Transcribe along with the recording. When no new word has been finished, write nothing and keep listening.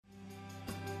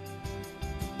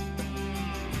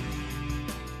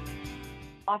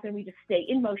often we just stay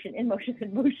in motion, in motion,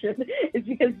 in motion, is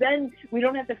because then we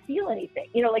don't have to feel anything.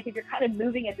 Like if you're kind of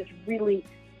moving at this really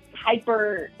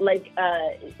hyper,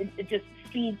 just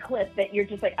speed clip that you're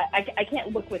just like, I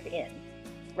can't look within,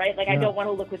 right? Like, yeah. I don't want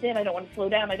to look within. I don't want to slow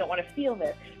down. I don't want to feel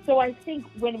this. So I think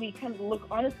when we kind of look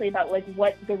honestly about like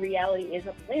what the reality is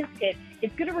of the landscape,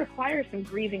 it's going to require some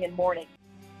grieving and mourning.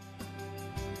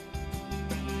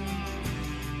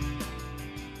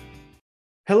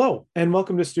 Hello, and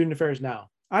welcome to Student Affairs Now.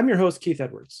 I'm your host, Keith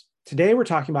Edwards. Today, we're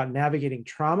talking about navigating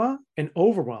trauma and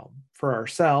overwhelm for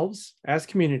ourselves as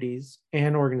communities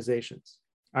and organizations.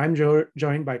 I'm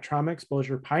joined by trauma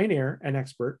exposure pioneer and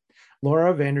expert,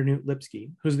 Laura van Dernoot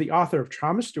Lipsky, who's the author of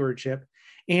Trauma Stewardship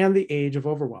and The Age of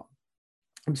Overwhelm.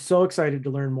 I'm so excited to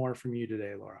learn more from you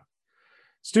today, Laura.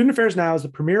 Student Affairs Now is the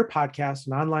premier podcast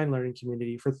and online learning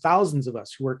community for thousands of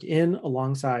us who work in,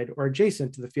 alongside, or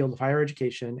adjacent to the field of higher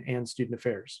education and student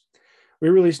affairs. We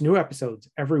release new episodes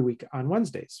every week on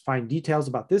Wednesdays. Find details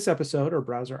about this episode or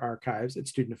browse our archives at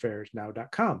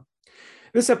studentaffairsnow.com.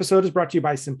 This episode is brought to you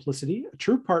by Simplicity, a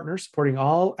true partner supporting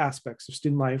all aspects of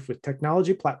student life with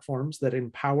technology platforms that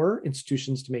empower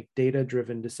institutions to make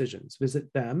data-driven decisions.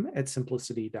 Visit them at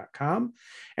simplicity.com.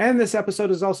 And this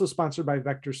episode is also sponsored by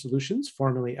Vector Solutions,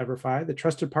 formerly Everfi, the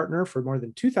trusted partner for more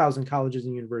than 2,000 colleges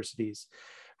and universities.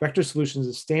 Vector Solutions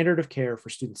is standard of care for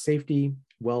student safety,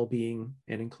 well-being,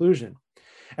 and inclusion.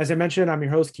 As I mentioned, I'm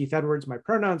your host, Keith Edwards. My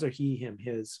pronouns are he, him,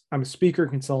 his. I'm a speaker,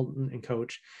 consultant, and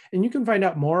coach, and you can find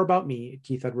out more about me at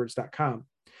keithedwards.com.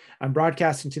 I'm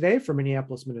broadcasting today from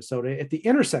Minneapolis, Minnesota, at the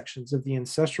intersections of the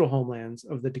ancestral homelands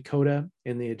of the Dakota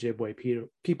and the Ojibwe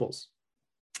peoples.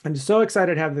 I'm so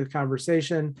excited to have the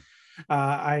conversation.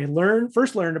 I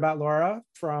first learned about Laura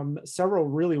from several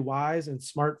really wise and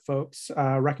smart folks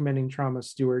recommending trauma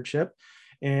stewardship.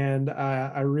 And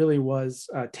I really was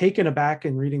taken aback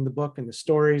in reading the book and the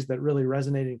stories that really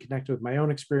resonated and connected with my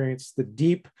own experience, the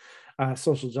deep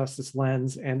social justice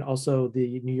lens, and also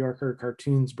the New Yorker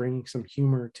cartoons bringing some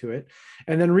humor to it.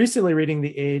 And then recently reading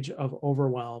The Age of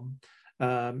Overwhelm.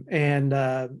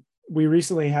 We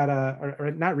recently had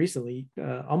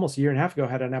almost a year and a half ago,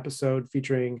 had an episode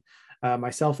featuring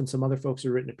myself and some other folks who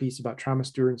have written a piece about trauma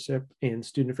stewardship in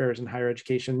student affairs and higher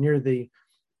education near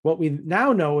what we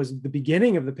now know is the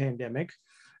beginning of the pandemic.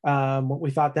 What we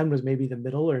thought then was maybe the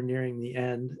middle or nearing the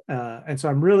end. And so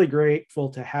I'm really grateful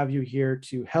to have you here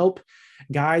to help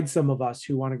guide some of us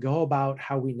who want to go about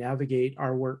how we navigate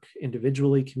our work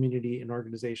individually, community, and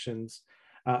organizations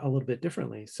a little bit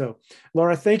differently. So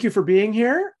Laura, thank you for being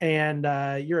here. And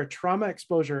you're a trauma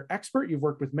exposure expert. You've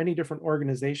worked with many different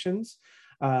organizations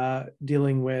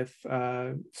dealing with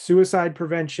suicide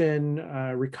prevention,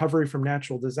 recovery from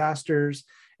natural disasters,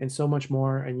 and so much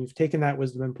more. And you've taken that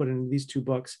wisdom and put it into these two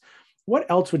books. What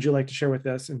else would you like to share with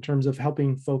us in terms of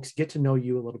helping folks get to know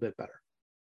you a little bit better?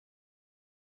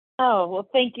 Oh, well,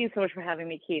 thank you so much for having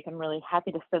me, Keith. I'm really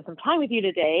happy to spend some time with you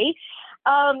today.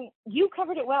 You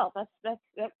covered it well. That's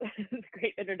a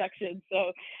great introduction.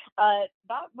 So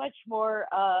not much more.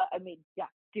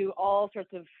 Do all sorts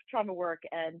of trauma work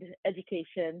and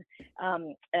education,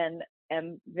 and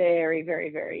am very,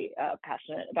 very, very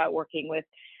passionate about working with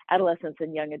adolescents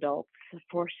and young adults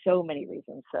for so many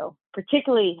reasons. So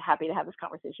particularly happy to have this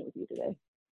conversation with you today.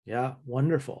 Yeah,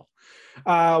 wonderful.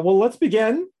 Well, let's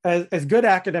begin, as good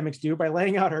academics do, by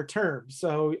laying out our terms.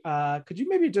 So could you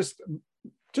maybe just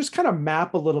kind of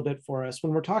map a little bit for us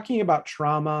when we're talking about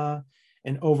trauma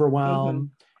and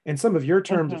overwhelm, and some of your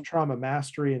terms of trauma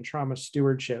mastery and trauma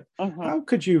stewardship? How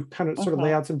could you kind of sort of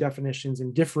lay out some definitions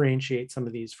and differentiate some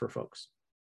of these for folks?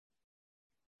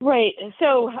 Right.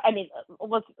 So,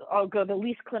 I'll go the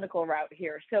least clinical route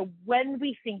here. So when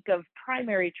we think of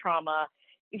primary trauma,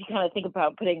 if you kind of think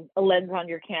about putting a lens on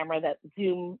your camera, that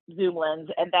zoom lens,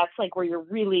 and that's like where you're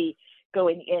really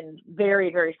going in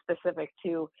very, very specific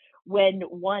to when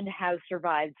one has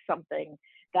survived something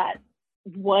that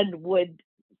one would,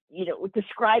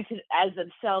 describe it as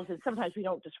themselves. And sometimes we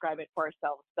don't describe it for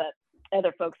ourselves, but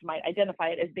other folks might identify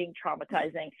it as being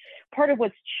traumatizing. Part of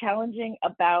what's challenging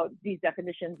about these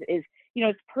definitions is,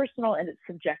 it's personal and it's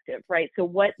subjective, right? So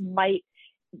what might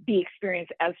be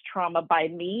experienced as trauma by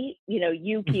me,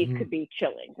 you, Keith, could be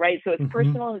chilling, right? So it's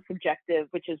personal and it's subjective,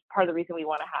 which is part of the reason we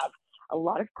want to have a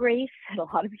lot of grace and a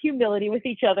lot of humility with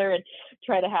each other and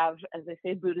try to have, as they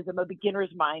say in Buddhism, a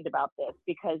beginner's mind about this,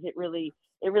 because it really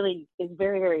is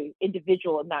very, very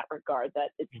individual in that regard,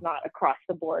 that it's not across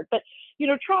the board. But,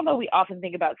 trauma, we often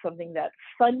think about something that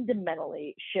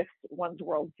fundamentally shifts one's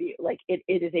worldview. Like it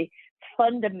is a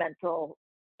fundamental,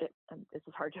 this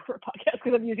is hard to for a podcast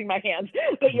because I'm using my hands,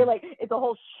 but you're like, it's a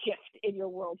whole shift in your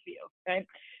worldview, right?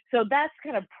 So that's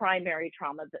kind of primary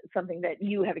trauma, something that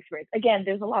you have experienced. Again,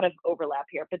 there's a lot of overlap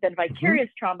here, but then vicarious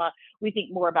trauma, we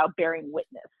think more about bearing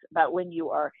witness, about when you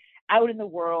are out in the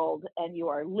world and you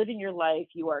are living your life,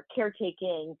 you are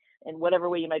caretaking in whatever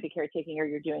way you might be caretaking, or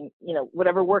you're doing,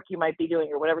 whatever work you might be doing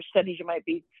or whatever studies you might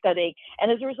be studying.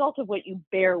 And as a result of what you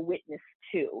bear witness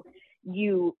to,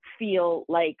 you feel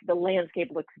like the landscape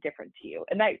looks different to you.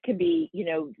 And that can be,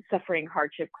 suffering,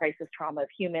 hardship, crisis, trauma of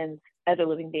humans, other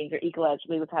living beings, or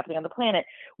ecologically what's happening on the planet.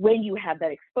 When you have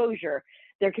that exposure,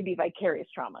 there can be vicarious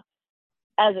trauma.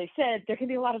 As I said, there can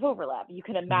be a lot of overlap. You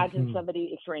can imagine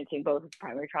somebody experiencing both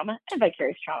primary trauma and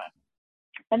vicarious trauma.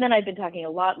 And then I've been talking a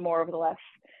lot more over the last,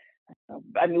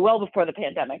 well before the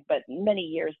pandemic, but many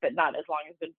years, but not as long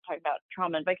as I've been talking about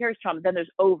trauma and vicarious trauma. Then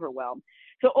there's overwhelm.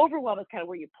 So overwhelm is kind of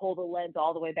where you pull the lens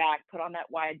all the way back, put on that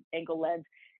wide angle lens.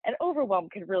 And overwhelm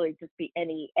can really just be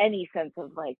any sense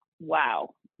of like, wow,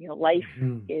 life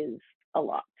is a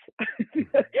lot.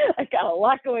 I got a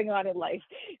lot going on in life.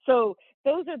 So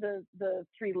those are the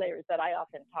three layers that I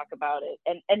often talk about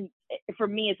it. And for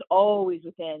me, it's always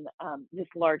within this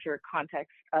larger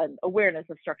context, awareness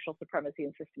of structural supremacy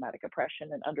and systematic oppression,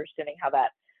 and understanding how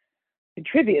that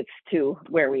contributes to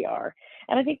where we are.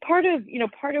 And I think part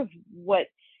of what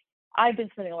I've been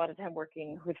spending a lot of time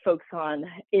working with folks on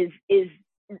is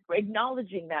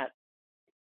acknowledging that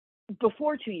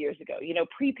before 2 years ago,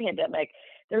 pre-pandemic,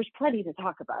 there's plenty to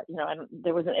talk about.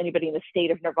 There wasn't anybody in the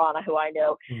state of nirvana who I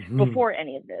know before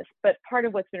any of this. But part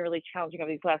of what's been really challenging over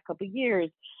these last couple of years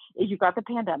is you've got the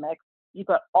pandemic, you've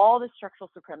got all the structural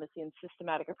supremacy and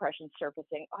systematic oppression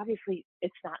surfacing. Obviously,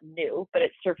 it's not new, but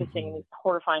it's surfacing in these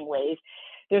horrifying ways.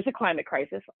 There's a climate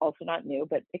crisis, also not new,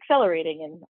 but accelerating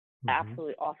in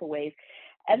absolutely awful ways.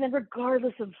 And then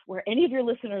regardless of where any of your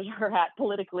listeners are at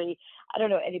politically, I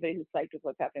don't know anybody who's psyched with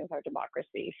what's happening with our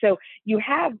democracy. So you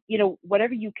have,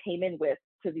 whatever you came in with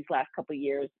to these last couple of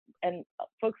years, and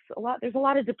folks, there's a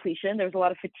lot of depletion, there's a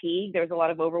lot of fatigue, there's a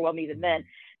lot of overwhelm even then.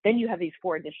 Then you have these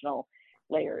 4 additional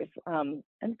layers, and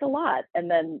it's a lot. And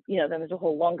then, then there's a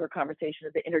whole longer conversation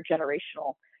of the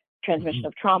intergenerational transmission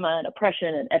of trauma and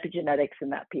oppression and epigenetics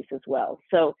and that piece as well.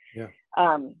 So,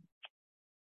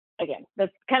 again,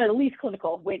 that's kind of the least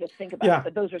clinical way to think about it,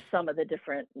 but those are some of the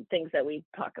different things that we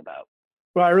talk about.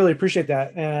 Well, I really appreciate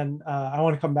that. And I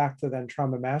want to come back to then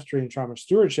trauma mastery and trauma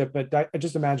stewardship, but I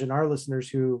just imagine our listeners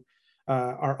who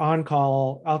are on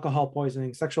call, alcohol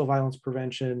poisoning, sexual violence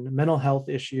prevention, mental health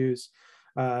issues,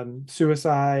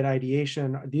 suicide,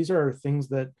 ideation. These are things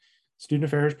that student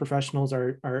affairs professionals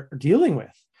are dealing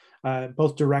with.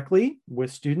 Both directly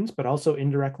with students, but also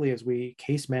indirectly as we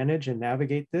case manage and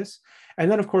navigate this.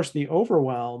 And then, of course, the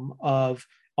overwhelm of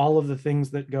all of the things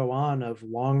that go on, of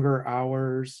longer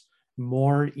hours,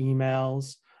 more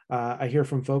emails. I hear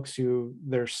from folks who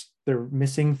they're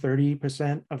missing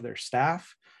 30% of their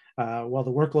staff. While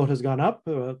the workload has gone up,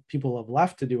 people have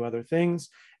left to do other things.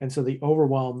 And so the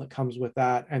overwhelm that comes with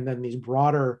that, and then these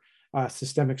broader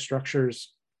systemic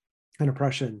structures and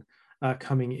oppression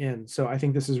coming in. So I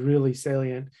think this is really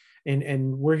salient.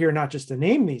 And we're here not just to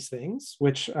name these things,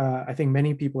 which I think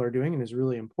many people are doing and is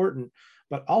really important,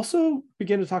 but also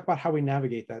begin to talk about how we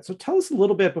navigate that. So tell us a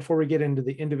little bit before we get into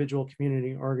the individual,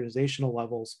 community, organizational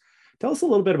levels. Tell us a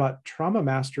little bit about trauma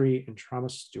mastery and trauma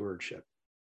stewardship.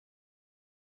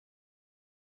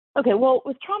 Okay, well,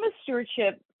 with trauma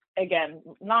stewardship, again,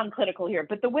 non-clinical here,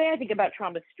 but the way I think about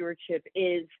trauma stewardship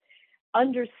is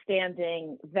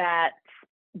understanding that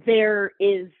there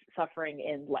is suffering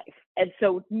in life. And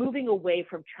so moving away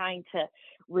from trying to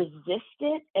resist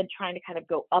it and trying to kind of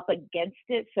go up against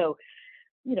it. So,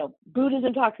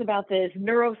 Buddhism talks about this,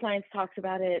 neuroscience talks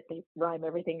about it. They rhyme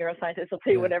everything. Neuroscientists will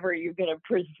tell you whatever you're going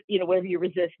to, whatever you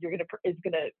resist, is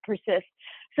going to persist.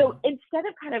 So instead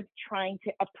of kind of trying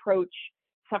to approach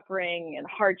suffering and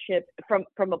hardship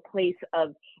from a place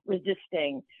of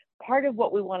resisting, part of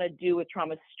what we want to do with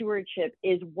trauma stewardship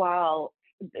is,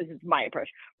 this is my approach,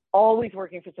 always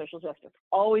working for social justice,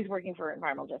 always working for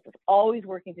environmental justice, always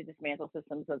working to dismantle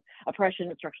systems of oppression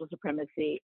and structural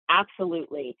supremacy.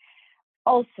 Absolutely.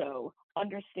 Also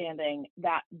understanding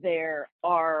that there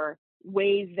are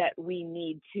ways that we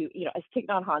need to, as Thich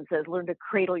Nhat Hanh says, learn to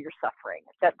cradle your suffering,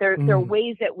 that there are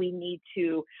ways that we need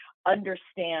to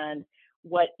understand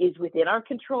what is within our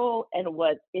control and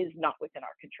what is not within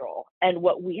our control, and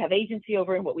what we have agency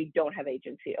over and what we don't have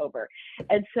agency over.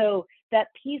 And so that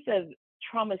piece of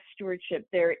trauma stewardship,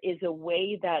 there is a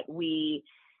way that we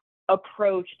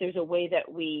approach, there's a way that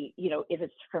we, if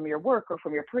it's from your work or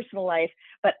from your personal life,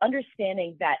 but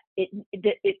understanding that it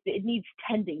needs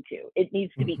tending to, it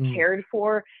needs to be cared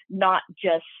for, not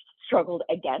just struggled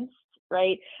against.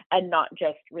 right? And not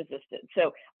just resistance.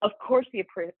 So of course the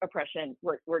oppression,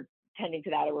 we're tending to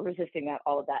that, or we're resisting that,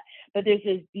 all of that. But there's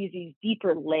these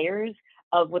deeper layers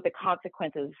of what the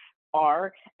consequences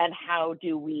are, and how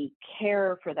do we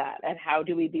care for that, and how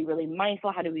do we be really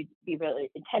mindful, how do we be really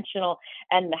intentional,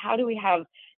 and how do we have,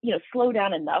 slow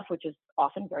down enough, which is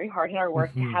often very hard in our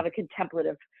work, to have a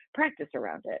contemplative practice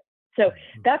around it. So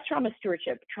that's trauma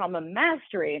stewardship. Trauma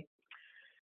mastery,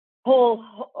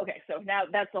 okay, so now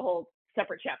that's a whole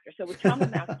separate chapter. So with trauma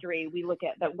mastery, we look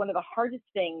at that one of the hardest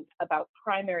things about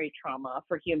primary trauma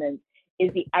for humans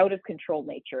is the out of control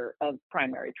nature of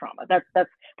primary trauma. That's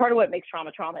part of what makes trauma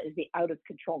is the out of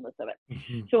controlness of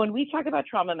it. So when we talk about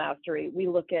trauma mastery, we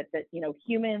look at that,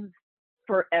 humans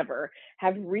forever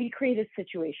have recreated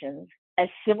situations as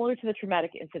similar to the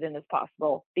traumatic incident as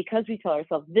possible, because we tell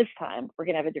ourselves this time we're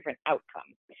going to have a different outcome.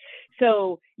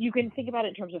 So you can think about it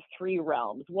in terms of three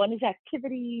realms. One is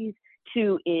activities,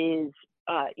 two is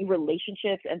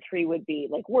relationships, and three would be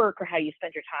like work, or how you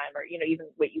spend your time, or even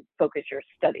what you focus your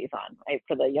studies on, right,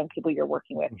 for the young people you're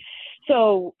working with.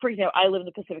 So for example, I live in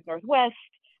the Pacific Northwest.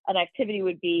 An activity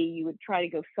would be you would try to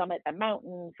go summit a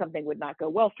mountain, something would not go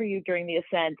well for you during the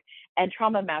ascent, and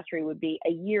trauma mastery would be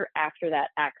a year after that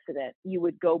accident, you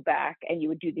would go back and you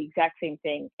would do the exact same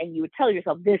thing, and you would tell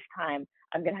yourself, this time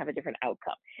I'm going to have a different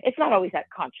outcome. It's not always that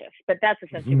conscious, but that's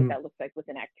essentially what that looks like with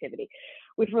an activity.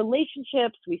 With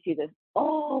relationships, we see this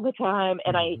all the time,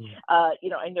 and I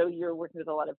know you're working with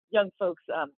a lot of young folks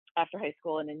after high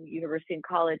school and in university and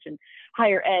college and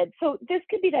higher ed. So this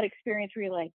could be that experience where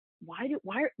you're like,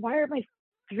 why are my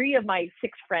 3 of my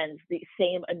 6 friends the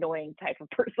same annoying type of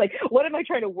person? Like, what am I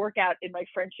trying to work out in my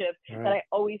friendship that I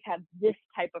always have this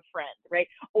type of friend, right?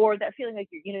 Or that feeling like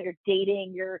you're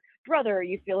dating your brother,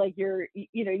 you feel like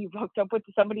you've hooked up with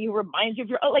somebody who reminds you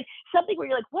of like something where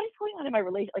you're like, what is going on in my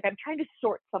relationship? Like, I'm trying to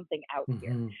sort something out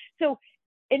here. So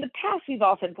in the past, we've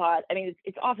often thought,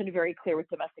 it's often very clear with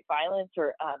domestic violence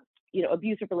or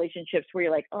abusive relationships where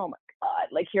you're like, oh my God,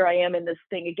 like here I am in this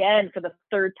thing again for the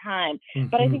 3rd time.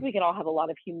 But I think we can all have a lot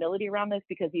of humility around this,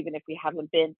 because even if we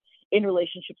haven't been in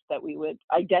relationships that we would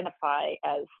identify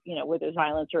as, where there's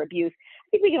violence or abuse, I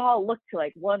think we can all look to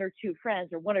like 1 or 2 friends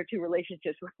or 1 or 2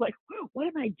 relationships where like, what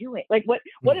am I doing? Like, what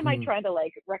am I trying to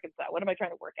like reconcile? What am I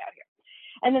trying to work out here?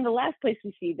 And then the last place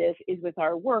we see this is with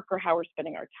our work or how we're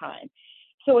spending our time.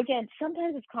 So again,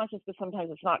 sometimes it's conscious, but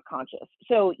sometimes it's not conscious.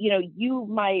 So, you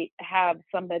might have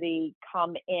somebody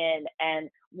come in and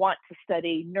want to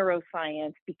study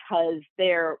neuroscience because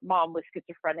their mom was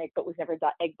schizophrenic, but was never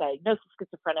diagnosed with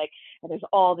schizophrenic. And there's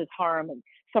all this harm and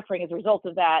suffering as a result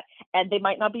of that. And they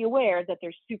might not be aware that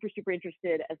they're super, super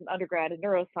interested as an undergrad in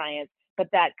neuroscience, but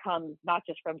that comes not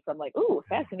just from some like, ooh,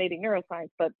 fascinating neuroscience,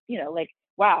 but, like,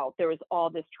 wow, there was all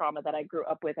this trauma that I grew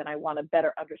up with, and I want to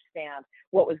better understand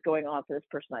what was going on for this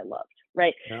person I loved,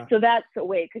 right? Yeah. So that's the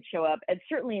way it could show up, and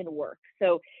certainly in work.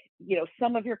 So,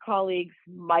 some of your colleagues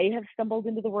might have stumbled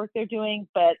into the work they're doing,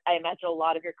 but I imagine a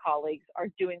lot of your colleagues are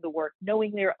doing the work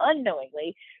knowingly or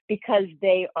unknowingly because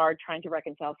they are trying to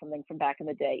reconcile something from back in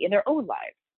the day in their own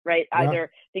lives, right? Yeah.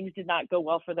 Either things did not go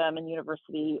well for them in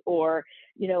university, or,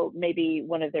 maybe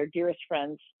one of their dearest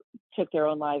friends took their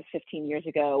own lives 15 years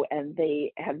ago and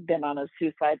they have been on a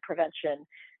suicide prevention,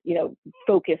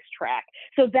 focus track.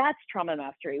 So that's trauma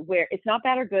mastery, where it's not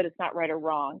bad or good, it's not right or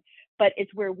wrong, but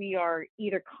it's where we are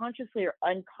either consciously or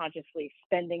unconsciously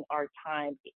spending our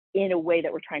time in a way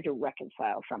that we're trying to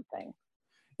reconcile something.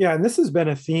 Yeah, and this has been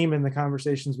a theme in the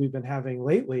conversations we've been having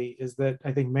lately, is that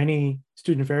I think many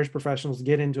student affairs professionals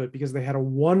get into it because they had a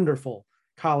wonderful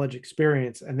college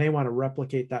experience and they want to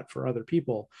replicate that for other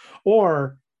people,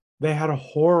 or they had a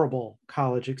horrible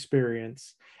college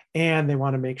experience and they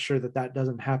want to make sure that that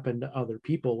doesn't happen to other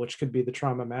people, which could be the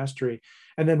trauma mastery.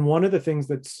 And then one of the things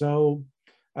that's so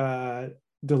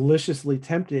deliciously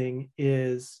tempting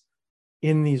is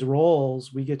in these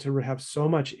roles, we get to have so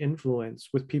much influence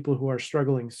with people who are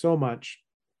struggling so much,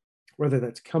 whether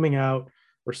that's coming out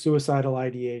or suicidal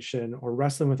ideation or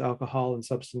wrestling with alcohol and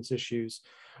substance issues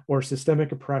or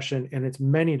systemic oppression in its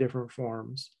many different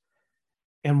forms.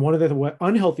 And one of the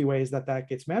unhealthy ways that that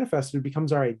gets manifested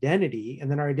becomes our identity.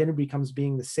 And then our identity becomes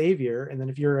being the savior. And then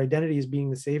if your identity is being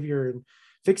the savior and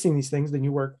fixing these things, then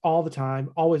you work all the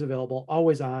time, always available,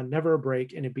 always on, never a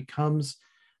break. And it becomes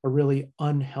a really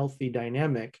unhealthy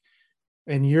dynamic.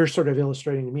 And you're sort of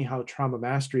illustrating to me how trauma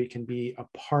mastery can be a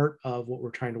part of what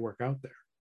we're trying to work out there.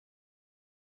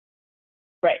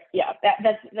 Right. Yeah.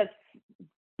 That's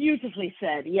beautifully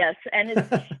said. Yes. And it's,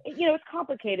 it's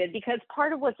complicated because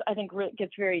part of what I think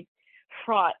gets very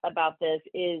fraught about this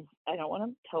is, I don't want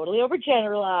to totally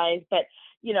overgeneralize, but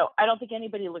I don't think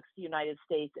anybody looks at the United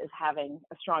States as having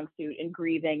a strong suit in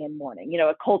grieving and mourning,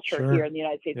 a culture here in the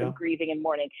United States of grieving and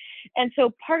mourning. And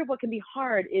so part of what can be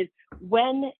hard is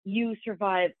when you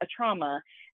survive a trauma,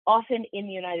 often in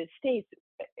the United States,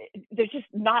 there's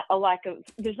not a lot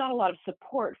of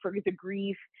support for the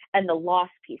grief and the loss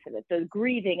piece of it, the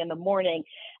grieving and the mourning.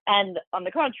 And on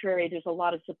the contrary, there's a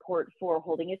lot of support for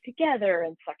holding it together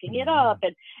and sucking it up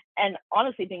and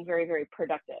honestly being very, very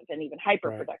productive and even hyper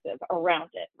productive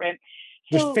around it, right?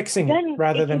 Just so fixing it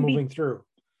rather than moving through.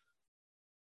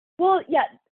 Well, yeah,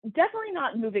 definitely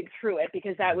not moving through it,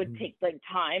 because that would take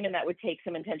time and that would take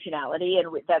some intentionality, and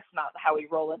that's not how we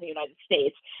roll in the United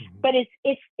States. But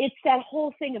it's that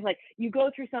whole thing of you go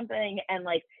through something and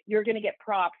you're going to get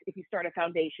props if you start a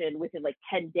foundation within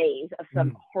 10 days of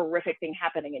some horrific thing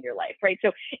happening in your life, right?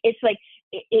 So it's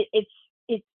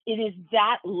it is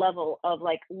that level of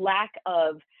lack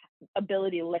of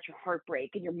ability to let your heart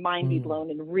break and your mind be blown,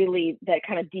 and really that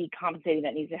kind of decompensating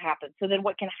that needs to happen. So then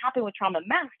what can happen with trauma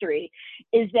mastery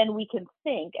is then we can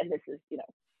think, and this is,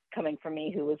 coming from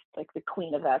me, who was the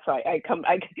queen of that. So I come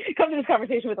to this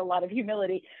conversation with a lot of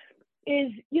humility,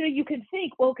 is, you can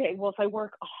think, well, okay, well, if I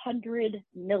work 100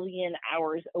 million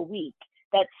hours a week,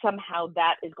 that somehow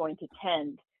that is going to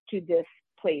tend to this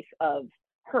place of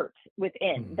hurt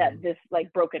within, that this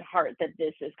broken heart, that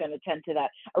this is going to tend to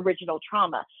that original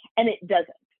trauma. And it doesn't,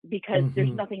 because there's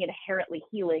nothing inherently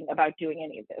healing about doing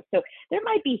any of this. So there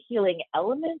might be healing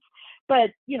elements,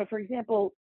 but for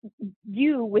example,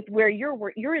 you, with where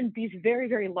you're in these very,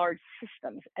 very large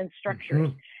systems and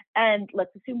structures, and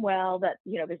let's assume that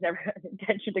there's never an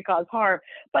intention to cause harm,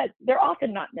 but they're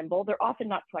often not nimble, they're often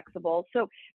not flexible. So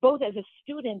both as a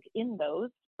student in those,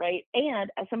 right,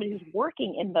 and as somebody who's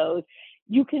working in those,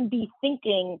 you can be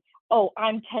thinking, oh,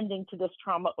 I'm tending to this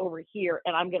trauma over here,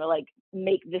 and I'm going to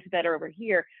make this better over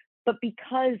here. But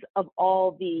because of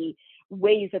all the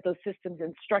ways that those systems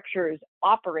and structures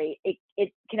operate,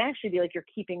 it can actually be you're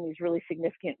keeping these really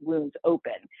significant wounds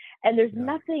open. And there's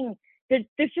nothing, there's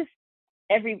just,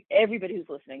 everybody who's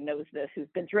listening knows this, who's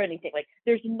been through anything,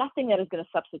 there's nothing that is going to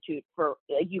substitute for,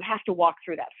 you have to walk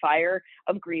through that fire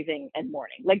of grieving and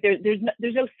mourning.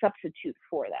 There's no substitute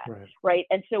for that, right?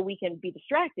 And so we can be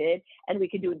distracted and we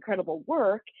can do incredible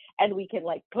work and we can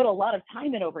put a lot of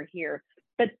time in over here,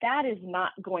 but that is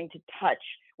not going to touch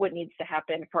what needs to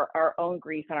happen for our own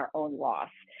grief and our own loss.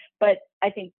 But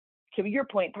I think, to your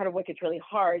point, part of what gets really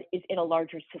hard is in a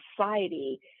larger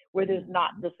society where there's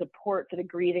not the support for the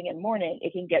grieving and mourning,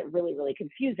 it can get really, really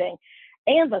confusing.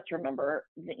 And let's remember,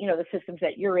 the systems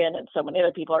that you're in and so many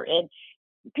other people are in,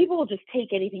 people will just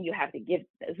take anything you have to give.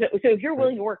 So if you're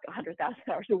willing to work 100,000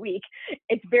 hours a week,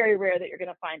 it's very rare that you're going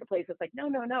to find a place that's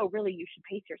no, really, you should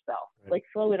pace yourself.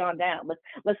 Slow it on down.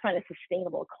 Let's find a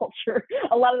sustainable culture.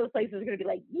 A lot of those places are going to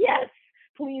be yes,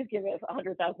 please give us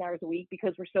 100,000 hours a week,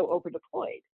 because we're so over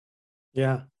deployed.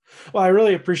 Yeah. Well, I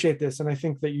really appreciate this. And I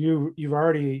think that you've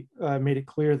already made it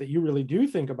clear that you really do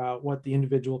think about what the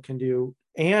individual can do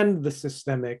and the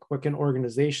systemic, what can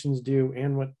organizations do,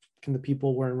 and what can the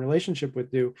people we're in relationship with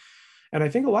do. And I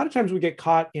think a lot of times we get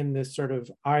caught in this sort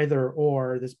of either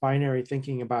or, this binary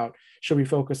thinking about, should we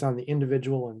focus on the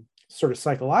individual and sort of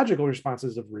psychological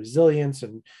responses of resilience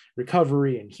and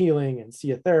recovery and healing and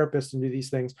see a therapist and do these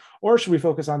things, or should we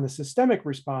focus on the systemic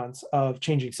response of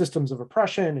changing systems of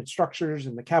oppression and structures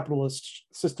in the capitalist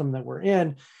system that we're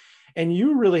in? And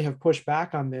you really have pushed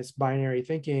back on this binary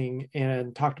thinking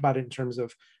and talked about it in terms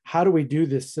of, how do we do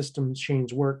this systems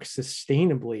change work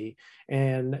sustainably,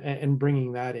 and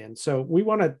bringing that in. So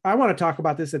I want to talk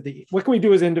about this what can we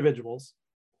do as individuals?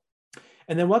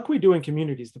 And then what can we do in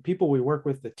communities, the people we work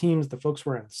with, the teams, the folks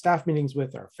we're in staff meetings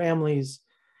with, our families?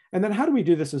 And then how do we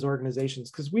do this as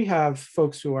organizations? Because we have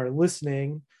folks who are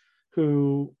listening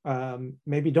who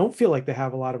maybe don't feel like they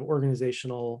have a lot of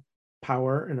organizational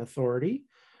power and authority.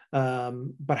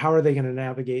 But how are they going to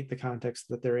navigate the context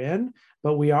that they're in?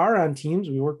 But we are on teams.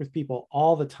 We work with people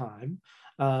all the time.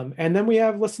 And then we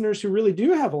have listeners who really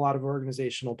do have a lot of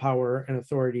organizational power and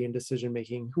authority and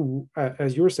decision-making who,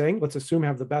 as you were saying, let's assume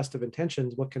have the best of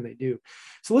intentions. What can they do?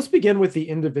 So let's begin with the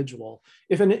individual.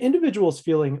 If an individual is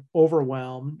feeling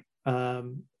overwhelmed,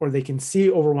 or they can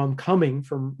see overwhelm coming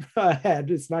from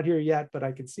ahead, it's not here yet, but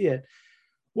I can see it.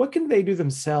 What can they do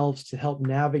themselves to help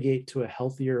navigate to a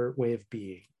healthier way of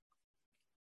being?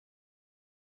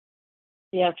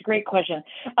 Yeah, it's a great question.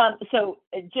 So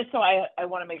just so I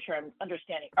want to make sure I'm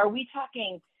understanding, are we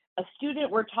talking a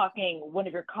student? We're talking one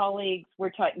of your colleagues? We're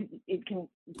talking,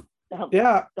 Yeah, I'm help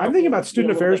thinking me about be a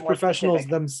student little affairs bit more professionals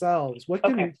specific. themselves. What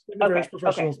Okay. can student affairs Okay. Okay.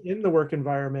 professionals in the work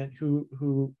environment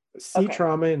who see Okay.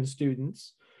 trauma in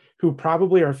students who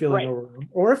probably are feeling Right. overwhelmed,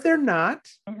 or if they're not,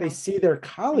 they Hmm. see their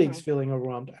colleagues Hmm. feeling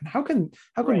overwhelmed. And how can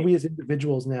Right. we as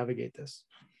individuals navigate this?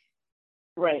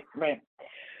 Right. Right.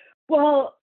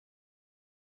 Well,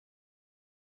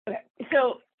 okay.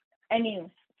 So, I mean,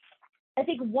 I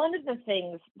think one of the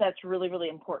things that's really, really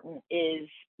important is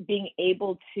being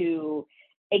able to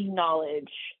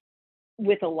acknowledge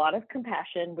with a lot of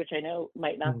compassion, which I know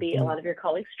might not be a Mhm. lot of your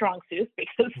colleagues' strong suits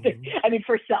because, Mhm. I mean,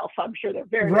 for self, I'm sure they're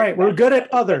very, very Right, we're compassionate good about at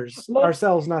this, but others, most,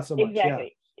 ourselves not so much. Yeah.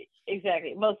 exactly,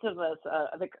 exactly. Most of us,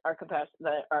 I think our compassion,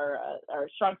 our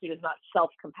strong suit is not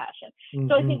self-compassion.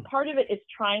 So I think Hmm. part of it is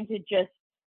trying to just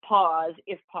pause,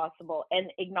 if possible,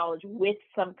 and acknowledge with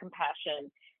some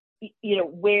compassion,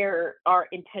 where our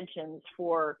intentions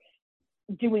for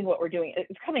doing what we're doing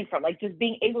is coming from, like just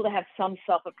being able to have some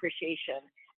self-appreciation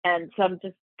and some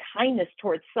just kindness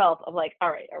towards self of like,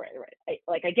 all right,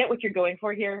 I get what you're going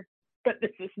for here, but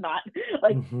this is not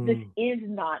like, this Hmm. is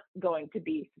not going to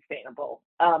be sustainable.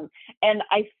 And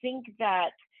I think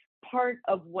that part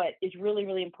of what is really,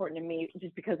 really important to me,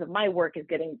 just because of my work is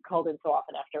getting called in so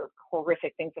often after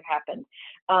horrific things have happened,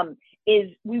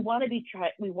 is we want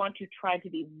to try to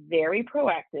be very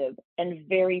proactive and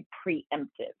very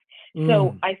preemptive.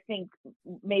 So Mm. I think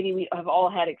maybe we have all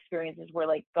had experiences where,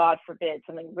 like, God forbid,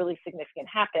 something really significant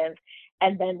happens,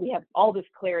 and then we have all this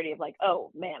clarity of like,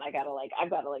 oh man, I've got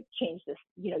to change this,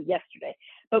 yesterday.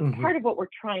 But Hmm. part of what we're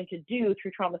trying to do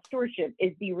through trauma stewardship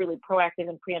is be really proactive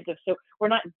and preemptive. So we're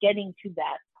not getting to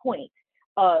that point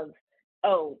of,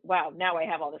 oh wow, now I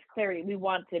have all this clarity. We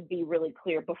want to be really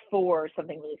clear before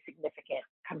something really significant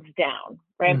comes down,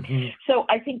 right? Hmm. So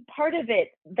I think part of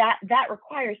it that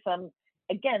requires some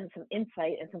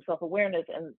insight and some self-awareness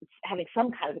and having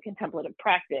some kind of a contemplative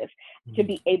practice to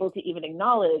be able to even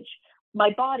acknowledge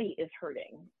my body is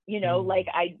hurting. Like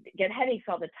I get headaches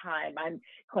all the time. I'm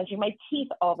clenching my teeth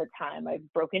all the time.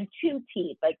 I've broken 2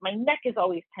 teeth. Like my neck is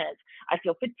always tense. I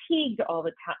feel fatigued all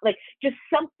the time. Like just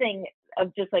something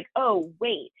of just like, oh,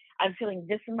 wait, I'm feeling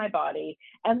this in my body.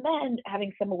 And then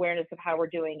having some awareness of how we're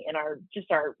doing in our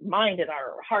mind and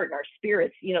our heart and our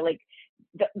spirits, like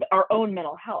our own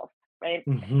mental health. Right.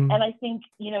 Hmm. And I think,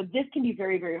 this can be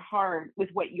very, very hard with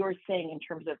what you're saying in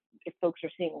terms of if folks are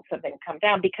seeing something come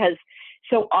down, because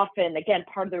so often, again,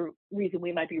 part of the reason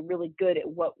we might be really good at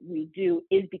what we do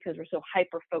is because we're so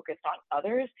hyper focused on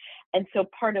others. And so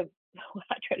part of what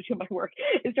I try to do in my work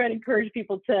is try to encourage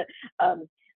people to,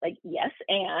 like, yes,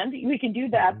 and we can do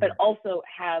that, but also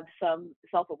have some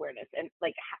self-awareness and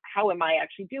like, how am I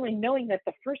actually doing? Knowing that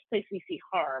the first place we see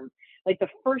harm, like the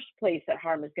first place that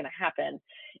harm is going to happen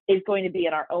is going to be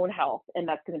in our own health. And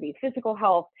that's going to be physical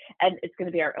health. And it's going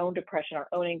to be our own depression, our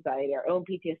own anxiety, our own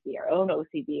PTSD, our own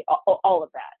OCD, all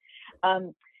of that.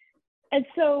 And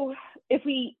so if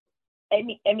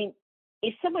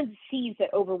if someone sees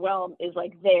that overwhelm is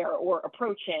like there or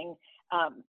approaching,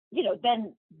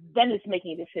 then it's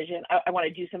making a decision. I want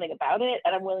to do something about it,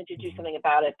 and I'm willing to do something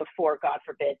about it before, God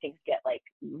forbid, things get like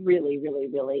really, really,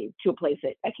 really to a place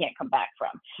that I can't come back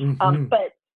from. Hmm.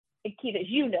 But Keith, as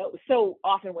you know, so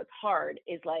often what's hard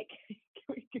is like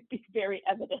it could be very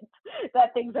evident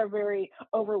that things are very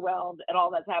overwhelmed and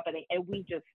all that's happening, and we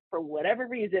just, for whatever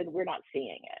reason, we're not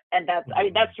seeing it. And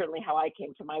that's certainly how I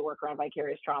came to my work around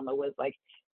vicarious trauma, was like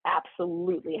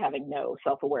absolutely having no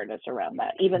self-awareness around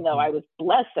that, even though I was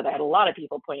blessed that I had a lot of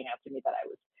people pointing out to me that I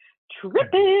was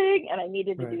tripping and I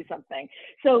needed to do something.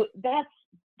 So that's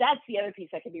the other piece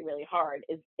that can be really hard,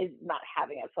 is not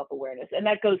having that self-awareness. And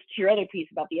that goes to your other piece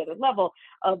about the other level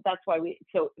of, that's why it's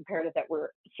so imperative that we're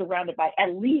surrounded by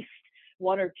at least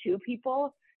one or two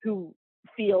people who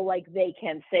feel like they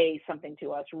can say something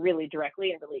to us really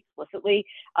directly and really explicitly.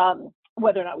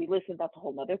 Whether or not we listen, that's a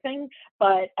whole other thing,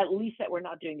 but at least that we're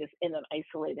not doing this in an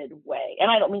isolated way.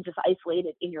 And I don't mean just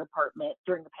isolated in your apartment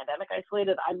during the pandemic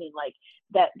isolated. I mean like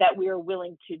that we are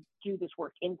willing to do this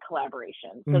work in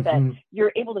collaboration, so that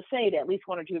you're able to say to at least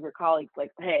one or two of your colleagues,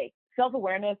 like, hey,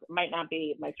 self-awareness might not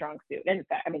be my strong suit. And in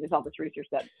fact, I mean, there's all this research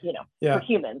that, for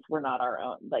humans, we're not our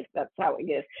own. Like, that's how it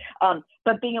is.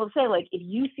 But being able to say, like, if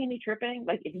you see me tripping,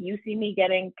 like, if you see me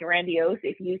getting grandiose,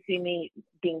 if you see me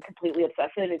being completely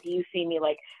obsessive, if you see me,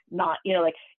 like, not,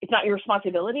 like, it's not your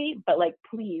responsibility, but, like,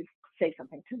 please say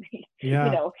something to me,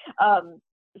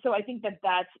 So I think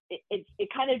that's it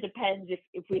kind of depends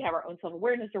if we have our own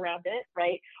self-awareness around it,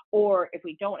 right? Or if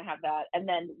we don't have that. And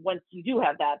then once you do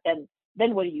have that, then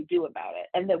what do you do about it?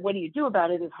 And then what do you do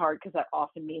about it is hard, because that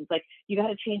often means like you got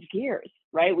to change gears,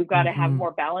 right? We've got to have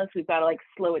more balance. We've got to like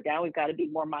slow it down. We've got to be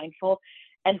more mindful.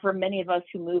 And for many of us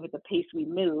who move at the pace we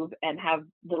move and have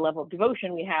the level of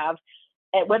devotion we have,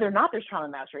 and whether or not there's trauma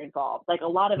mastery involved, like a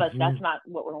lot of us, that's not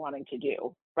what we're wanting to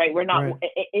do, right? We're not,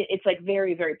 it's like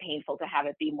very, very painful to have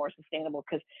it be more sustainable,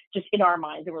 because just in our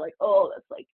minds, we're like, oh,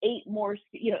 that's like 8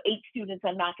 students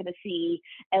I'm not going to see,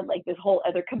 and like this whole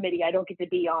other committee I don't get to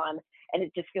be on. And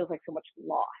it just feels like so much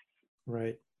loss.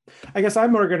 Right. I guess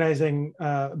I'm organizing,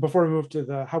 before we move to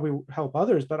the how we help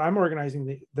others, but I'm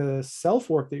organizing the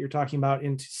self-work that you're talking about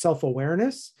into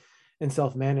self-awareness and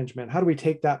self-management. How do we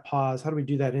take that pause? How do we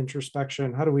do that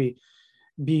introspection? How do we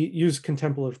use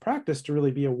contemplative practice to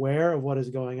really be aware of what is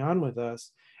going on with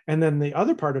us? And then the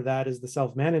other part of that is the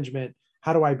self-management.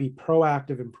 How do I be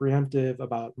proactive and preemptive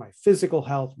about my physical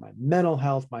health, my mental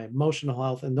health, my emotional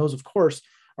health? And those, of course,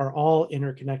 are all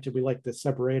interconnected. We like to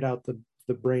separate out the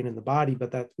brain and the body,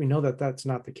 but that we know that that's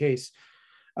not the case.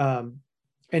 And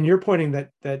you're pointing that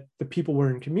the people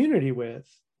we're in community with,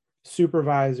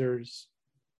 supervisors,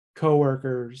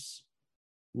 coworkers,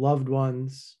 loved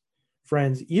ones,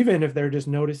 friends, even if they're just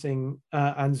noticing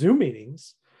on Zoom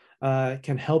meetings,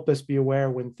 can help us be aware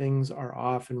when things are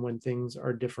off and when things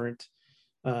are different.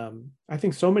 I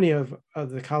think so many of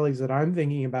the colleagues that I'm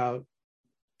thinking about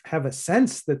have a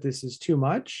sense that this is too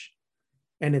much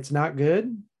and it's not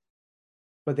good,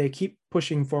 but they keep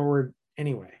pushing forward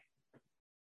anyway.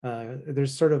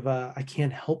 There's sort of a I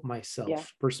can't help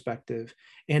myself perspective.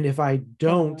 And if I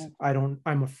don't,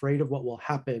 I'm afraid of what will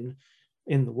happen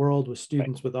in the world with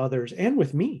students, with others, and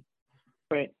with me.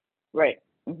 Right.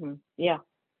 Yeah.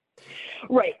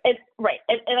 Right.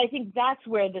 And I think that's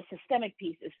where the systemic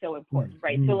piece is so important,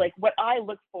 right? So like what I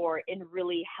look for in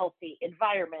really healthy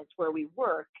environments where we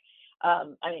work,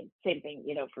 same thing,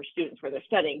 for students where they're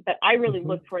studying, but I really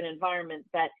look for an environment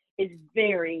that is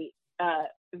very,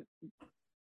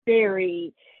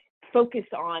 very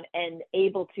focused on and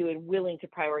able to and willing to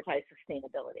prioritize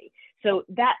sustainability. So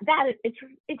that is,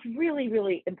 it's really,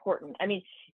 really important. I mean,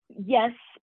 yes,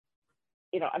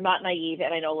 I'm not naive,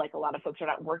 and I know like a lot of folks are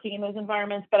not working in those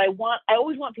environments, but I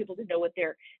always want people to know what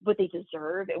they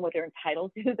deserve and what they're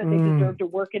entitled to, that they deserve to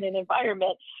work in an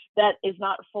environment that is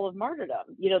not full of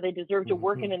martyrdom. They deserve to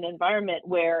work in an environment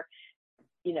where,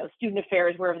 student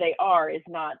affairs, wherever they are, is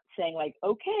not saying like,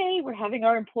 okay, we're having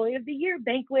our employee of the year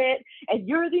banquet and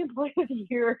you're the employee of the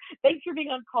year. Thanks for being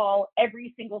on call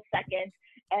every single second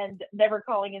and never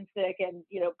calling in sick and,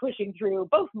 pushing through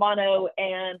both mono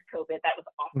and COVID. That was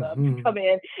awesome to come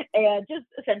in and just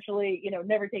essentially,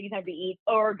 never taking time to eat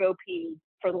or go pee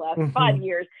for the last 5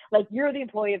 years. Like, you're the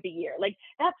employee of the year. Like,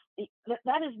 that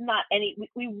is not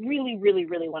we really, really,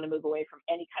 really want to move away from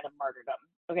any kind of martyrdom.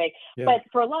 Okay. Yeah. But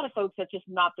for a lot of folks, that's just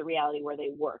not the reality where they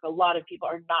work. A lot of people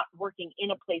are not working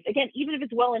in a place, again, even if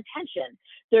it's well-intentioned,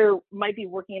 there might be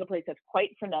working in a place that's quite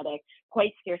frenetic,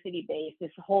 quite scarcity based,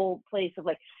 this whole place of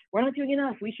like, we're not doing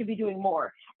enough, we should be doing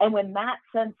more. And when that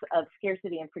sense of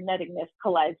scarcity and freneticness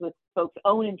collides with folks'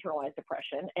 own internalized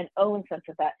depression and own sense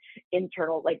of that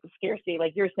internal, like, scarcity,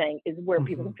 like you're saying, is where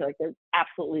people can feel like they're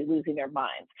absolutely losing their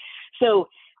minds. So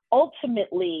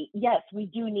ultimately, yes, we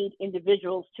do need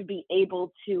individuals to be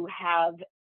able to have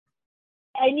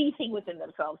anything within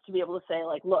themselves to be able to say,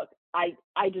 like, look,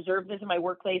 I deserve this in my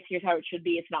workplace. Here's how it should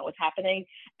be. It's not what's happening.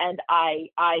 And I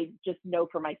just know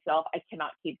for myself, I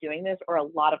cannot keep doing this, or a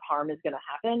lot of harm is going to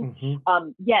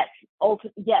happen. Yes,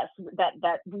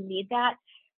 that we need that.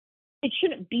 It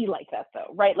shouldn't be like that,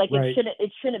 though, right? Like,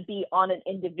 it shouldn't be on an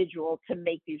individual to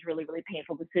make these really, really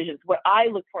painful decisions. What I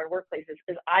look for in workplaces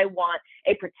is I want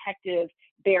a protective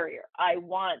barrier. I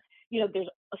want, there's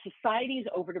a society's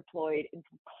overdeployed and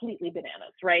completely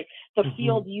bananas, right? The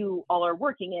field you all are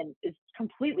working in is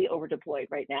completely overdeployed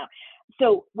right now.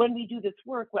 So when we do this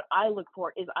work, what I look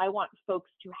for is I want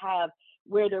folks to have,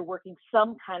 where they're working,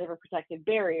 some kind of a protective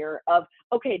barrier of,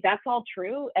 okay, that's all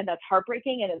true, and that's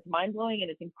heartbreaking, and it's mind-blowing, and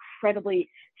it's incredibly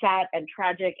sad and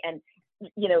tragic and,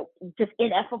 just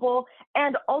ineffable.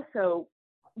 And also,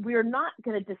 we're not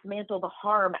going to dismantle the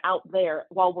harm out there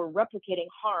while we're replicating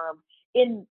harm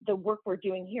in the work we're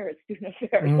doing here at Student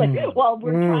Affairs. Like, while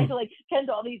we're trying to tend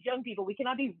to all these young people, we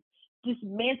cannot be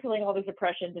dismantling all this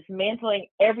oppression, dismantling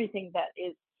everything that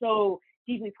is so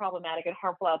deeply problematic and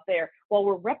harmful out there while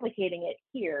we're replicating it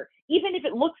here, even if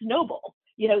it looks noble,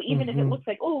 even if it looks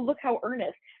like, oh, look how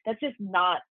earnest. That's just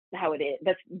not how it is.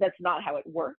 That's not how it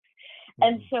works.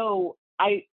 And so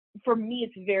for me,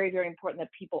 it's very, very important that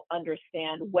people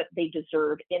understand what they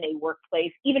deserve in a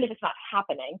workplace, even if it's not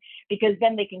happening, because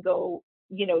then they can go,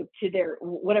 to their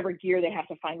whatever gear they have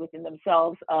to find within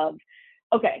themselves of,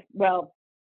 okay, well,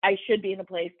 I should be in a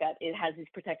place that it has these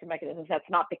protective mechanisms. That's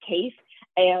not the case.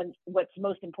 And what's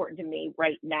most important to me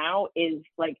right now is,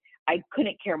 like, I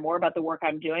couldn't care more about the work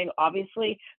I'm doing,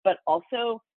 obviously, but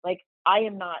also like I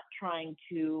am not trying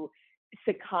to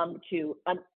succumb to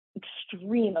an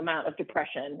extreme amount of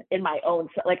depression in my own,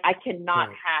 like I cannot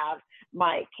have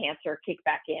my cancer kick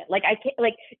back in. Like I can't,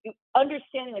 like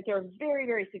understanding like there are very,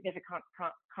 very significant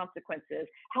consequences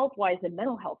health-wise and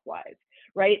mental health-wise,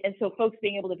 right? And so folks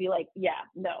being able to be like, yeah,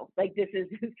 no, like this is,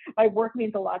 my work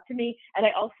means a lot to me. And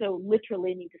I also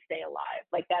literally need to stay alive.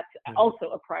 Like that's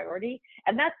also a priority.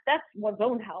 And that's one's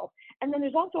own health. And then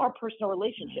there's also our personal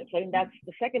relationships. I mean, that's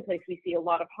the second place we see a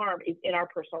lot of harm is in our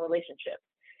personal relationships.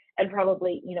 And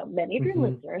probably, you know, many of your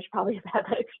listeners probably have had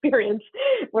that experience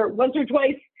where once or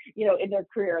twice, you know, in their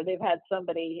career, they've had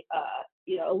somebody,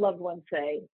 you know, a loved one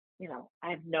say, you know, I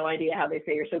have no idea how they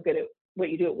say you're so good at what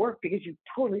you do at work because you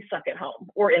totally suck at home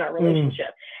or in our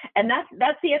relationship. And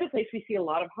that's the other place we see a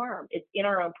lot of harm. It's in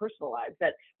our own personal lives,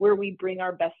 that where we bring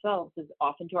our best selves is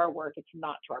often to our work. It's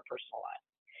not to our personal lives.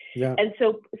 Yeah. And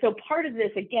so part of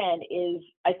this again is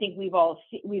I think we've all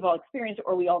experienced,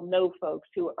 or we all know folks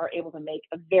who are able to make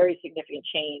a very significant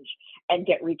change and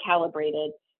get recalibrated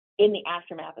in the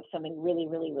aftermath of something really,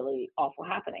 really, really awful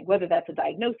happening, whether that's a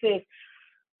diagnosis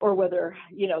or whether,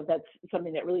 you know, that's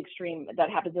something that really extreme that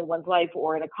happens in one's life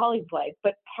or in a colleague's life.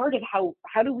 But part of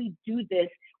how do we do this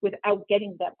without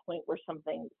getting to that point where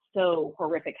something so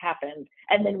horrific happens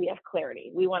and then we have clarity?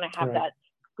 We want to have that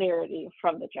clarity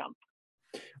from the jump.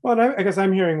 Well, I guess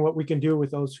I'm hearing what we can do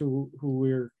with those who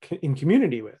we're in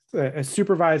community with, as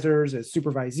supervisors, as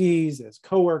supervisees, as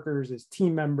coworkers, as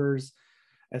team members,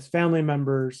 as family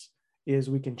members, is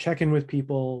we can check in with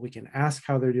people, we can ask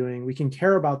how they're doing, we can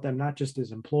care about them not just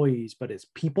as employees, but as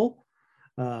people,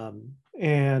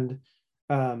 and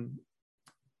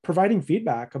providing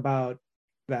feedback about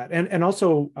that. And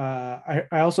also, I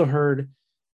also heard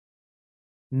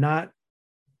not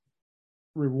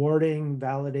rewarding,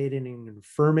 validating, and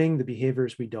affirming the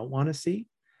behaviors we don't want to see,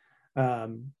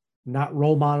 not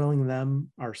role modeling them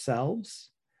ourselves,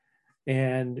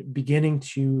 and beginning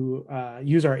to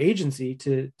use our agency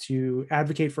to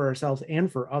advocate for ourselves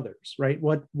and for others, right?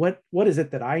 What is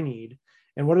it that I need?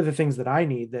 And what are the things that I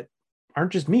need that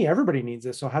aren't just me? Everybody needs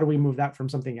this. So how do we move that from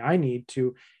something I need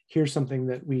to here's something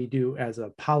that we do as a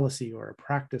policy or a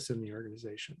practice in the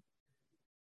organization?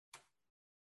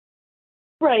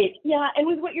 Right. Yeah. And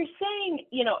with what you're saying,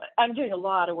 you know, I'm doing a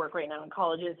lot of work right now in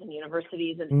colleges and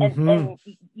universities, and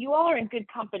you all are in good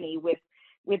company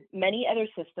with many other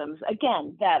systems,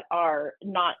 again, that are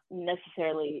not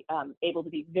necessarily able to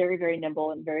be very, very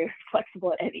nimble and very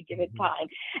flexible at any given time.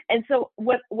 And so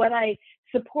what I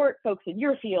support folks in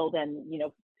your field and, you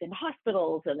know, in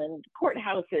hospitals and in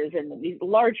courthouses and these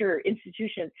larger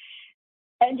institutions,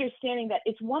 understanding that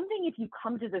it's one thing if you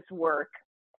come to this work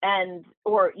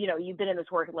or, you know, you've been in this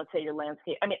work and let's say your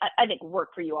landscape, I mean, I think work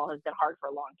for you all has been hard for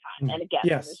a long time. And again,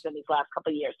 there's been these last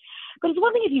couple of years, but it's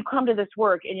one thing if you come to this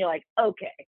work and you're like, okay,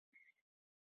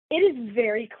 it is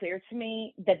very clear to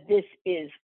me that this is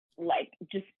like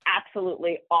just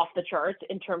absolutely off the charts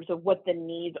in terms of what the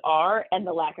needs are and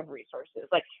the lack of resources,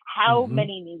 like how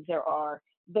many needs there are,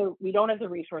 we don't have the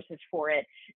resources for it.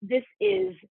 This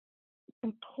is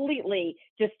completely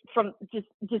just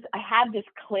I have this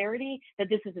clarity that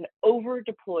this is an over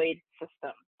deployed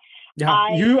system.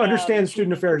 Yeah, you understand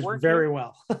student affairs very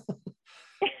well.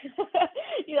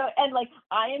 You know, and like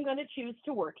I am going to choose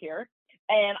to work here,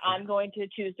 and I'm going to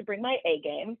choose to bring my A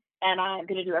game, and I'm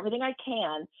going to do everything I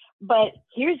can. But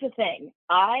here's the thing: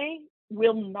 I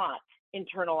will not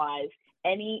internalize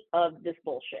any of this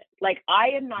bullshit. Like I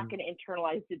am not going to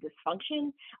internalize the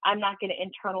dysfunction. I'm not going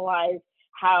to internalize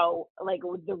how, like,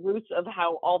 the roots of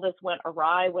how all this went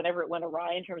awry, whenever it went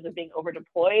awry in terms of being over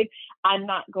deployed. I'm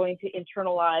not going to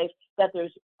internalize that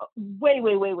there's way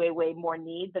more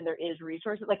need than there is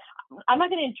resources. Like, I'm not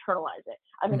going to internalize it.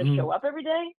 I'm going to show up every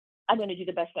day. I'm going to do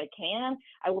the best I can.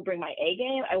 I will bring my A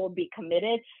game. I will be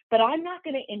committed, but I'm not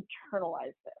going to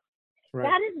internalize this. Right.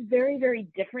 That is very, very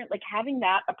different. Like having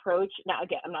that approach. Now,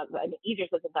 again, easier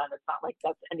said than done. It's not like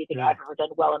that's anything I've ever done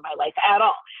well in my life at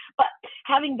all. But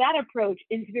having that approach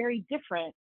is very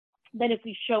different than if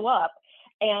we show up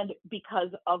and because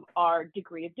of our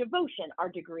degree of devotion, our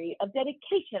degree of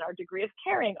dedication, our degree of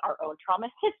caring, our own trauma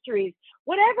histories,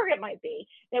 whatever it might be,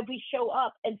 that we show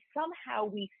up and somehow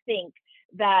we think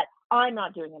that I'm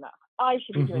not doing enough. I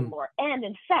should be doing more. And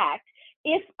in fact,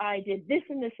 if I did this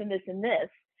and this and this and this,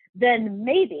 then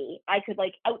maybe I could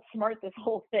like outsmart this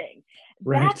whole thing.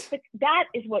 Right. That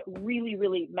is what really,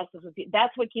 really messes with you.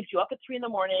 That's what keeps you up at 3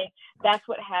 a.m. That's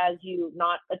what has you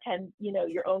not attend,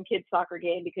 your own kid's soccer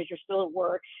game because you're still at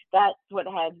work. That's what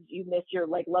has you miss your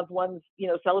like loved ones,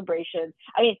 celebrations.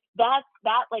 I mean, that's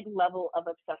that like level of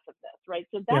obsessiveness, right?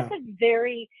 So that's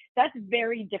very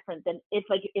different than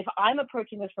if I'm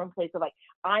approaching this from a place of like,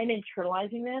 I'm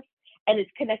internalizing this, and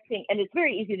it's connecting, and it's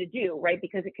very easy to do, right?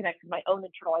 Because it connects with my own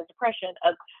internalized depression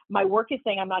of my work is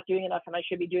saying I'm not doing enough and I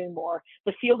should be doing more.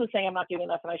 The field is saying I'm not doing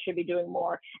enough and I should be doing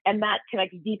more. And that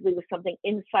connects deeply with something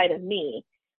inside of me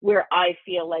where I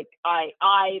feel like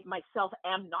I myself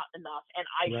am not enough and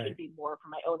I should be more for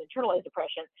my own internalized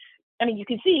depression. I mean, you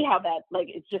can see how that, like,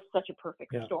 it's just such a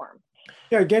perfect storm.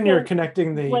 Yeah, again, you're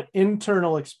connecting the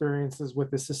internal experiences with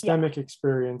the systemic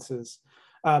experiences.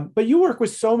 But you work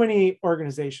with so many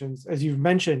organizations, as you've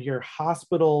mentioned, your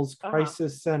hospitals,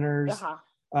 crisis centers,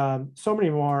 so many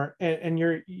more. And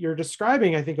you're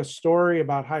describing, I think, a story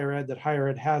about higher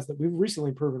ed has that we've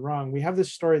recently proven wrong. We have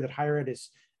this story that higher ed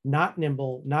is not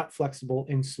nimble, not flexible,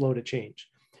 and slow to change.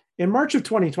 In March of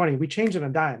 2020, we changed it on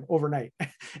a dime overnight.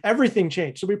 Everything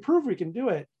changed. So we proved we can do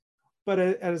it. But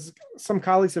as some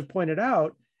colleagues have pointed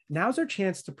out, now's our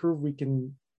chance to prove we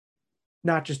can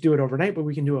not just do it overnight, but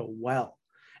we can do it well.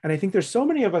 And I think there's so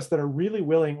many of us that are really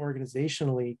willing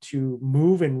organizationally to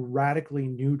move in radically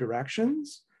new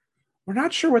directions. We're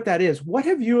not sure what that is. What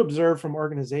have you observed from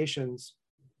organizations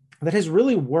that has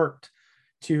really worked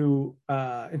to,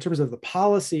 in terms of the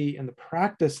policy and the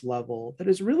practice level, that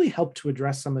has really helped to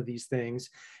address some of these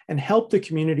things and help the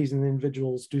communities and the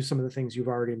individuals do some of the things you've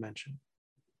already mentioned?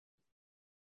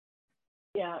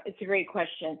 Yeah, it's a great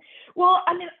question. Well,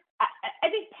 I mean, I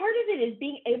think part of it is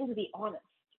being able to be honest,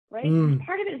 right?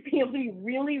 Part of it is being able to be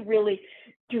really, really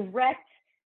direct.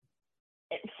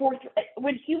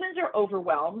 When humans are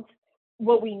overwhelmed,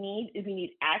 what we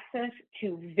need access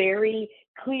to very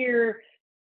clear,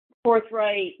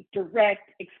 forthright,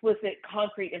 direct, explicit,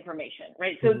 concrete information,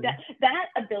 right? So that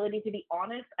ability to be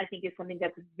honest, I think, is something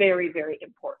that's very, very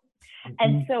important.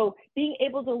 And so being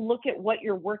able to look at what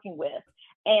you're working with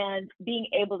and being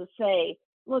able to say,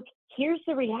 look, here's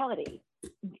the reality.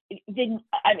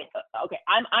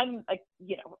 I'm like,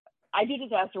 I do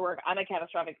disaster work. I'm a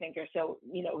catastrophic thinker. So,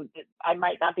 I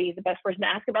might not be the best person to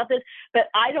ask about this, but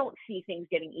I don't see things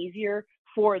getting easier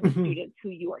for the students who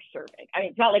you are serving. I mean,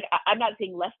 it's not like I'm not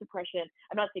seeing less depression.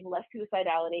 I'm not seeing less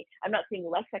suicidality. I'm not seeing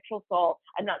less sexual assault.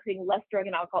 I'm not seeing less drug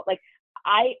and alcohol. Like,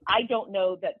 I don't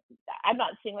know that. I'm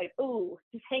not seeing like, oh,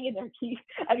 just hang in there, Keith.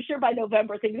 I'm sure by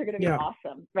November things are going to be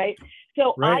awesome, right?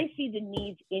 So I see the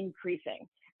needs increasing.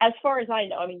 As far as I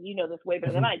know, I mean, you know this way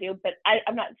better than I do, but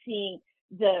I'm not seeing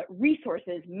the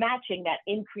resources matching that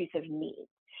increase of need.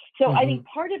 So I think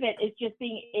part of it is just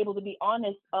being able to be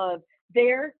honest of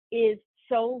there is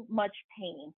so much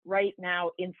pain right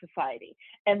now in society,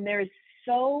 and there's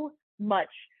so much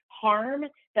harm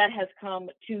that has come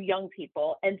to young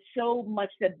people and so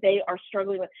much that they are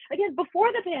struggling with, again,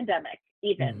 before the pandemic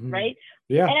even, right?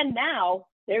 Yeah. And now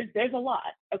there's a lot,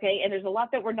 okay? And there's a lot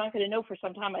that we're not going to know for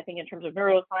some time, I think, in terms of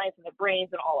neuroscience and the brains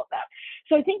and all of that.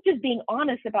 So I think just being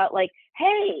honest about like,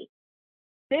 hey,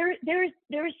 there's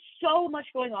so much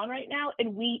going on right now,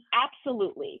 and we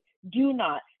absolutely do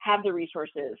not have the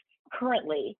resources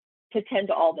currently to tend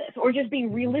to all this, or just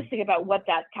being realistic about what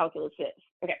that calculus is.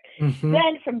 Okay.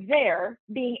 Then from there,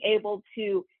 being able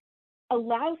to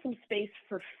allow some space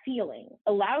for feeling,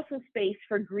 allow some space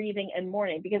for grieving and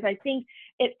mourning, because I think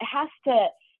it has to,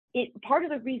 part of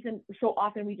the reason so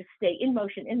often we just stay in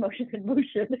motion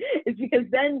is because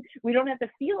then we don't have to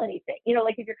feel anything.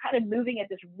 Like if you're kind of moving at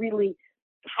this really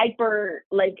hyper,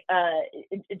 like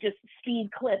just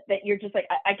speed clip that you're just like,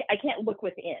 I can't look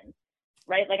within.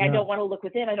 Right? Like, I don't want to look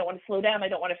within. I don't want to slow down. I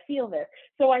don't want to feel this.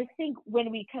 So I think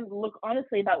when we kind of look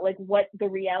honestly about like what the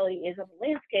reality is of the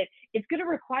landscape, it's going to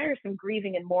require some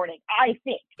grieving and mourning. I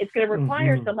think it's going to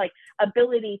require some like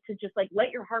ability to just like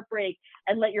let your heart break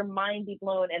and let your mind be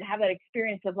blown and have that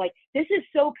experience of like, this is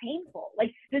so painful.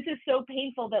 Like, this is so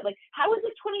painful that like, how is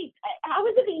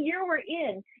it the year we're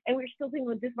in and we're still dealing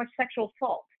with this much sexual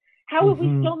assault? How have we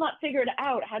still not figured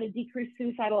out how to decrease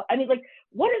suicidal? I mean, like,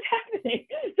 what is happening?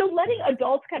 So letting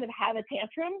adults kind of have a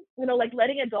tantrum, like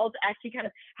letting adults actually kind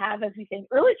of have, as we say,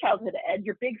 early childhood ed,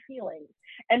 your big feelings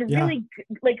and really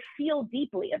like feel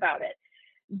deeply about it.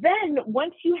 Then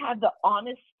once you have the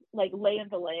honest like lay of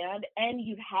the land and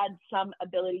you've had some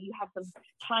ability, you have some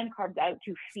time carved out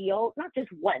to feel, not just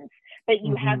once, but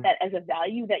you have that as a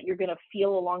value that you're going to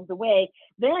feel along the way,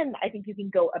 then I think you can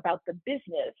go about the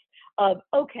business of,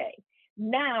 okay,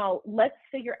 now let's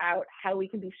figure out how we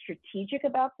can be strategic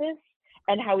about this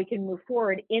and how we can move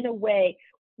forward in a way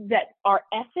that our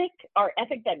ethic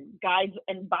that guides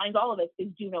and binds all of us is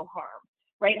do no harm,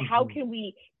 right? Mm-hmm. How can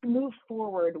we move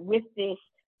forward with this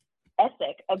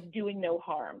ethic of doing no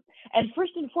harm? And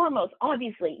first and foremost,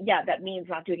 obviously, yeah, that means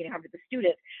not doing any harm to the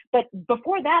students. But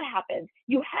before that happens,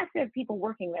 you have to have people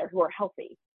working there who are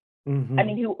healthy. Mm-hmm. I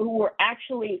mean, who are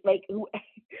actually like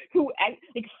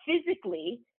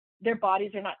physically, their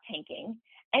bodies are not tanking,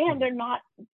 and they're not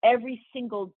every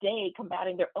single day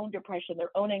combating their own depression,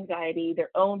 their own anxiety, their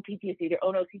own PTSD, their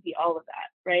own OCD, all of that,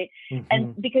 right? Mm-hmm.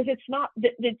 And because it's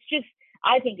just,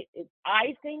 I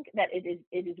think that it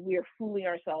is we are fooling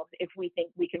ourselves if we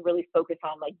think we can really focus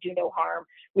on like do no harm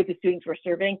with the students we're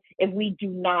serving if we do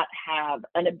not have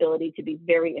an ability to be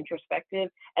very introspective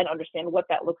and understand what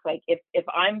that looks like. If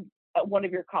I'm one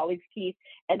of your colleagues, Keith,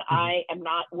 and mm-hmm. I am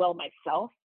not well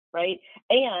myself, right?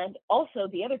 And also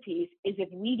the other piece is if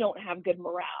we don't have good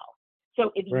morale. So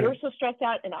if right. you're so stressed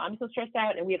out and I'm so stressed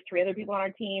out and we have 3 other people on our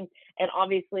team, and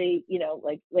obviously, you know,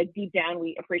 like deep down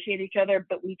we appreciate each other,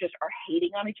 but we just are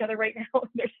hating on each other right now.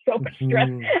 There's so much stress,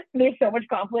 there's so much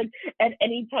conflict. And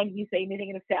anytime you say anything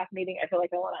in a staff meeting, I feel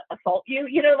like I want to assault you,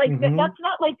 you know, like mm-hmm. that's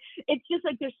not like, it's just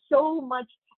like there's so much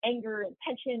anger and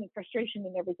tension and frustration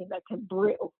and everything that can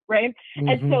brew, right? Mm-hmm.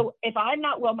 And so if I'm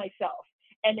not well myself,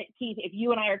 and Keith, if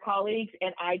you and I are colleagues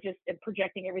and I just am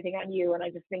projecting everything on you and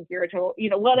I just think you're a total, you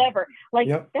know, whatever, like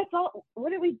yep. that's all,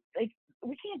 what are we, like,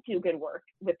 we can't do good work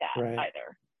with that right.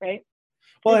 either, right?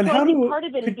 Well, and so I think part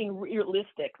of it is being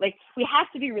realistic. Like we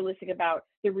have to be realistic about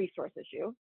the resource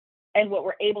issue and what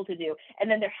we're able to do. And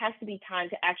then there has to be time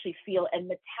to actually feel and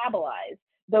metabolize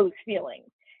those feelings.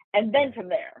 And then from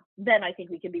there, then I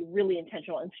think we can be really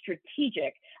intentional and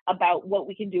strategic about what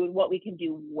we can do and what we can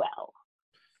do well.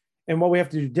 And what we have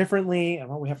to do differently and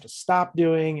what we have to stop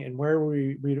doing and where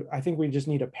I think we just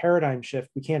need a paradigm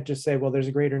shift. We can't just say, well, there's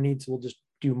a greater need, so we'll just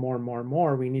do more and more and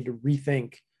more. We need to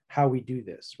rethink how we do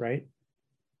this, right?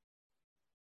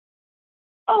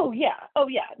 Oh yeah.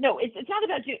 No, it's not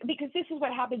about you, because this is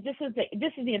what happens. This is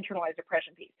the internalized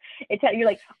depression piece. It's that you're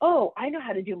like, oh, I know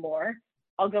how to do more.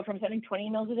 I'll go from sending 20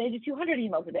 emails a day to 200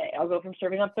 emails a day. I'll go from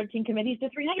serving on 13 committees to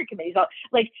 300 committees.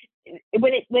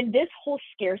 When this whole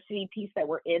scarcity piece that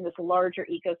we're in, this larger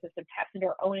ecosystem taps into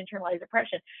our own internalized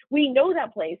depression, we know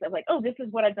that place of like, oh, this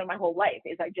is what I've done my whole life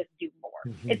is I just do more.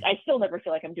 Mm-hmm. I still never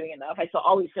feel like I'm doing enough. I still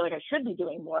always feel like I should be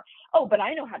doing more. Oh, but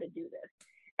I know how to do this.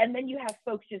 And then you have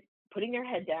folks just putting their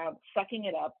head down, sucking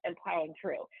it up and plowing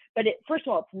through. But first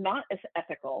of all, it's not as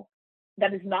ethical.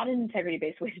 That is not an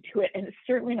integrity-based way to do it, and it's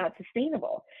certainly not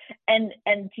sustainable. And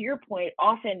to your point,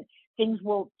 often things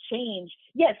will change.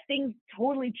 Yes, things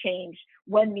totally change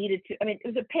when needed to. I mean, it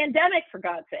was a pandemic, for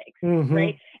God's sake, mm-hmm.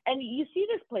 right? And you see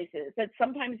this places that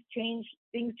sometimes things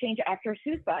change after a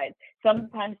suicide.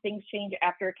 Sometimes things change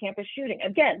after a campus shooting.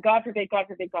 Again, God forbid,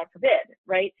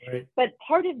 right? But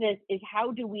part of this is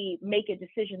how do we make a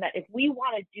decision that if we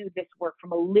want to do this work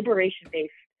from a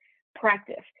liberation-based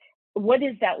practice, what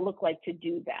does that look like to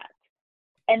do that?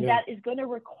 And that is going to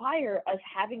require us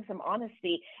having some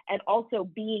honesty and also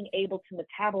being able to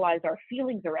metabolize our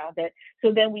feelings around it.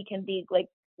 So then we can be like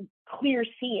clear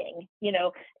seeing, you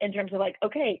know, in terms of like,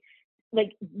 okay,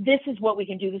 like this is what we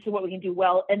can do. This is what we can do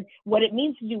well. And what it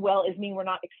means to do well is mean we're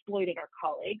not exploiting our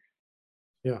colleagues.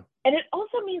 Yeah. And it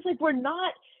also means like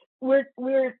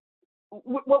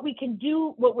what we can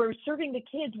do, what we're serving the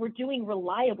kids, we're doing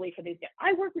reliably for these guys.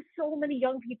 I work with so many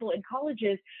young people in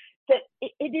colleges that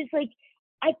it is like,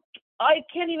 I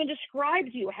can't even describe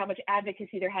to you how much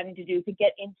advocacy they're having to do to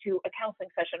get into a counseling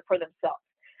session for themselves.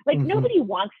 Like mm-hmm. nobody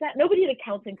wants that. Nobody at a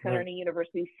counseling center in a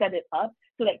university set it up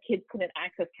so that kids couldn't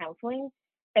access counseling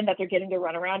and that they're getting to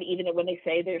run around even when they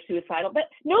say they're suicidal. But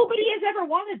nobody has ever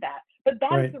wanted that. But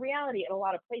that is the reality in a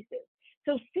lot of places.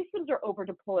 So systems are over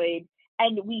deployed.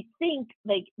 And we think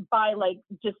like by like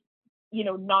just, you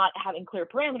know, not having clear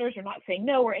parameters or not saying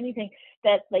no or anything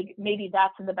that like maybe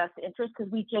that's in the best interest,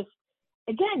 because we just,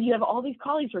 again, you have all these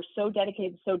colleagues who are so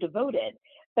dedicated, so devoted,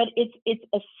 but it's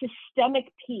a systemic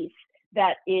piece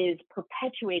that is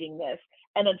perpetuating this.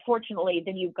 And unfortunately,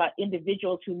 then you've got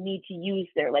individuals who need to use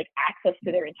their like access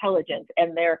to their intelligence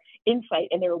and their insight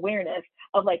and their awareness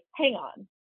of like, hang on,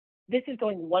 this is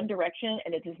going one direction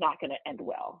and it is not going to end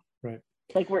well. Right.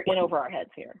 Like we're in over our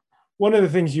heads here. One of the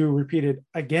things you repeated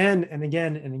again and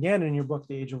again and again in your book,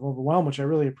 The Age of Overwhelm, which I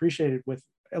really appreciated, with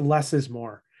less is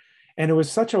more. And it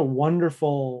was such a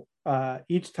wonderful,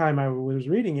 each time I was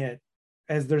reading it,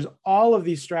 as there's all of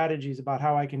these strategies about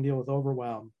how I can deal with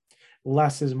overwhelm,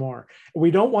 less is more.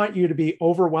 We don't want you to be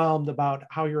overwhelmed about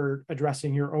how you're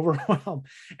addressing your overwhelm.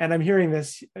 And I'm hearing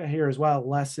this here as well,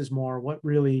 less is more.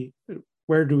 Where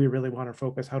where do we really want to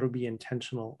focus? How to be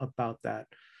intentional about that?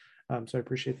 So I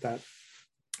appreciate that.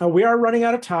 We are running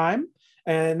out of time.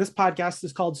 And this podcast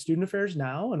is called Student Affairs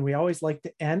Now. And we always like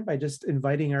to end by just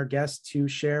inviting our guests to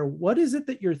share what is it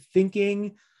that you're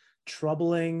thinking,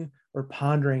 troubling, or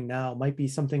pondering now. Might be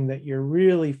something that you're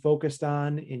really focused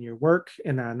on in your work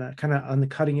and on kind of on the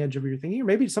cutting edge of your thinking, or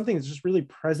maybe something that's just really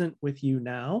present with you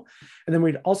now. And then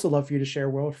we'd also love for you to share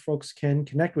where folks can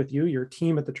connect with you. Your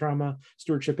team at the Trauma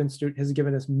Stewardship Institute has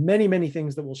given us many, many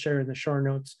things that we'll share in the show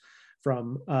notes,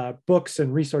 from books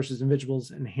and resources and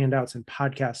visuals and handouts and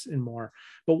podcasts and more.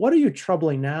 But what are you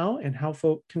troubling now, and how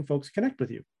can folks connect with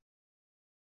you?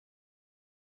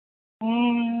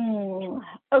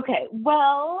 Okay,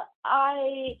 well,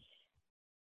 I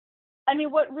mean,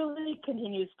 what really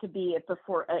continues to be at the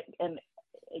and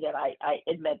again, I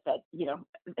admit that,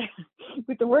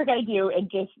 with the work I do and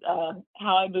just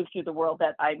how I move through the world,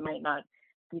 that I might not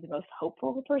be the most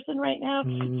hopeful person right now.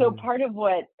 So part of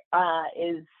what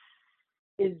is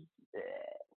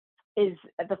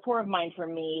at the fore of mind for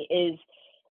me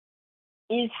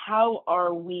is how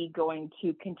are we going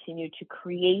to continue to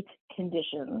create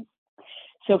conditions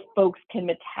so folks can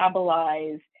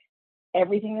metabolize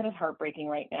everything that is heartbreaking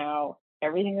right now,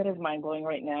 everything that is mind-blowing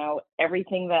right now,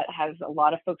 everything that has a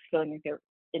lot of folks feeling like they're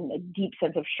in a deep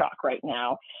sense of shock right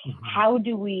now. How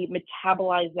do we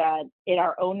metabolize that in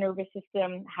our own nervous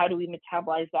system? How do we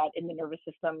metabolize that in the nervous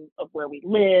system of where we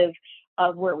live,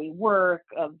 of where we work,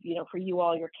 of, for you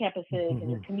all, your campuses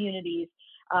and your communities,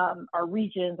 our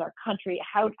regions, our country?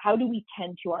 How do we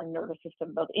tend to our nervous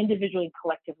system, both individually and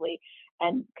collectively,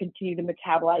 and continue to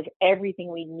metabolize everything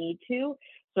we need to,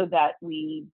 so that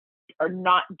we are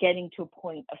not getting to a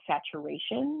point of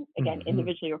saturation, again,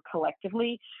 individually or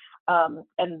collectively, and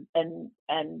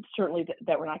certainly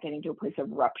that we're not getting to a place of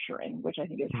rupturing, which I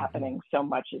think is happening so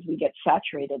much as we get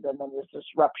saturated, and then there's this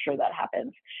rupture that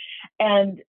happens.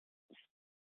 And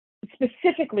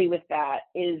specifically with that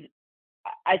is,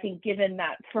 I think, given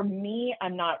that for me,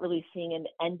 I'm not really seeing an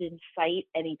end in sight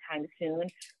anytime soon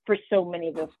for so many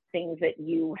of the things that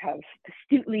you have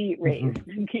astutely raised.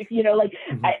 I'm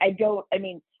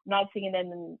not seeing an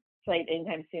end in sight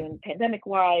anytime soon, pandemic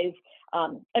wise.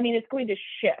 It's going to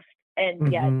shift,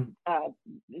 and yet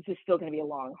this is still going to be a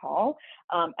long haul.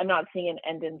 I'm not seeing an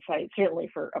end in sight, certainly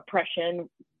for oppression.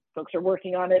 Folks are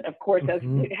working on it, of course, as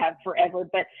they have forever,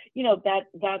 but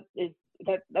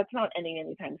that's not ending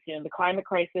anytime soon. The climate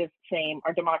crisis, same,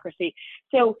 our democracy.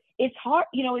 So it's hard,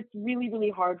 it's really, really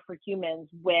hard for humans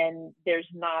when there's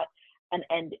not an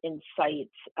end in sight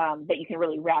that you can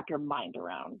really wrap your mind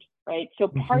around, right? So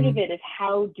part of it is,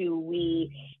 how do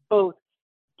we both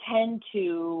tend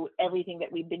to everything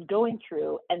that we've been going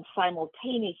through and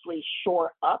simultaneously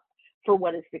shore up for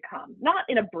what is to come, not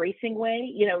in a bracing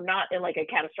way, not in like a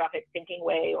catastrophic thinking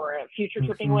way or a future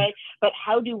tripping way, but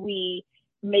how do we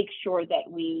make sure that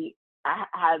we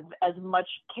have as much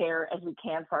care as we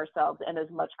can for ourselves and as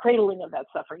much cradling of that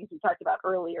suffering as we talked about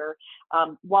earlier,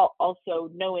 while also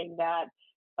knowing that,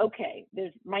 okay, there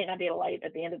might not be a light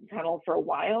at the end of the tunnel for a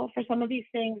while for some of these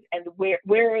things, and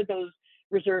where are those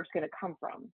reserves going to come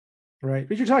from? Right,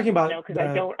 but you're talking about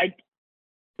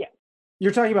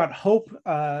You're talking about hope,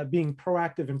 being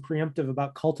proactive and preemptive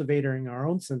about cultivating our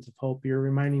own sense of hope. You're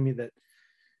reminding me that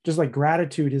just like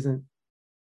gratitude isn't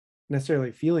necessarily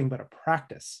a feeling, but a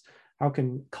practice. How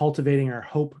can cultivating our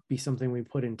hope be something we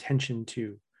put intention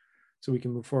to, so we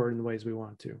can move forward in the ways we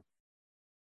want to?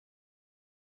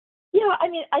 Yeah,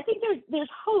 I think there's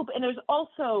hope, and there's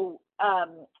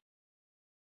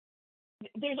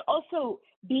also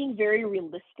being very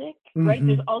realistic, right?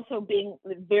 There's also being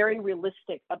very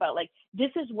realistic about, like,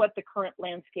 this is what the current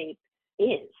landscape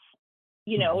is,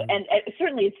 and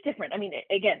certainly it's different.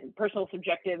 Again, personal,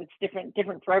 subjective, it's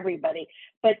different for everybody,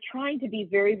 but trying to be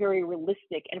very, very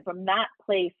realistic. And from that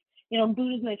place, in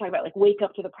Buddhism, they talk about, like, wake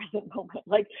up to the present moment,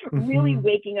 like really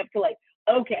waking up to, like,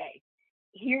 okay,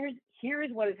 here's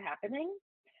what is happening.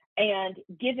 And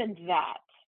given that,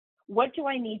 what do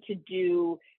I need to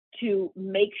do to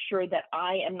make sure that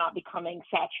I am not becoming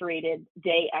saturated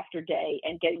day after day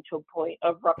and getting to a point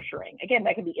of rupturing? Again,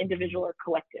 that can be individual or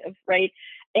collective, right?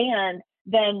 And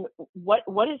then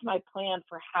what is my plan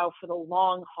for how, for the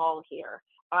long haul here,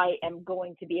 I am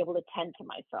going to be able to tend to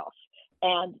myself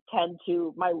and tend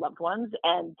to my loved ones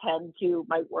and tend to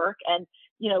my work and,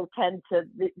 tend to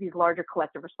these larger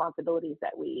collective responsibilities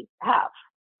that we have.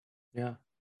 Yeah.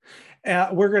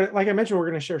 We're going to, like I mentioned, we're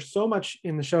going to share so much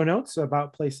in the show notes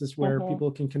about places where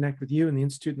people can connect with you and the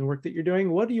Institute and the work that you're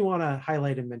doing. What do you want to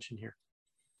highlight and mention here?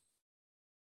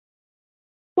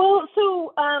 Well, so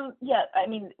Yeah, I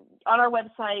mean, on our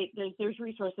website, there's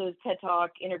resources, TED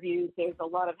Talk, interviews. There's a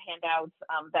lot of handouts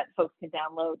that folks can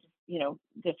download,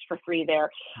 just for free there.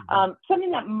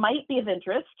 Something that might be of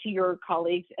interest to your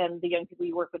colleagues and the young people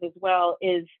you work with as well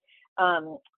is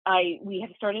we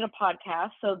have started a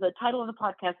podcast. So the title of the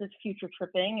podcast is Future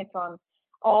Tripping. It's on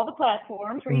all the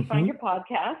platforms where you find your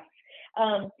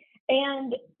podcasts.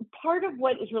 And part of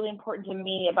what is really important to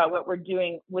me about what we're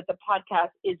doing with the podcast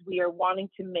is we are wanting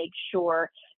to make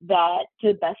sure that,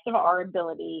 to the best of our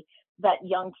ability, that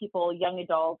young people, young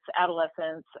adults,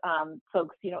 adolescents,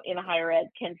 folks, in higher ed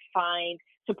can find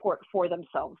support for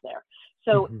themselves there.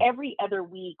 So every other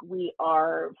week we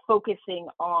are focusing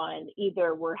on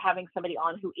either we're having somebody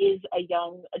on who is a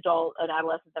young adult, an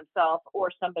adolescent themselves,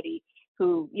 or somebody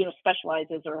who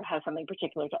specializes or has something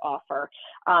particular to offer.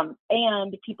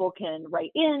 And people can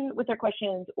write in with their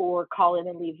questions or call in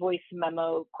and leave voice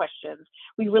memo questions.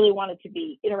 We really want it to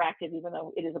be interactive, even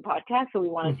though it is a podcast. So we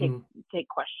want to take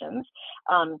questions.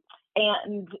 And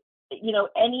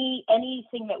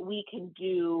anything that we can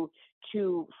do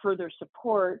to further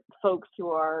support folks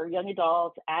who are young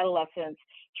adults, adolescents,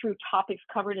 through topics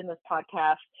covered in this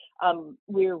podcast,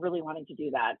 we're really wanting to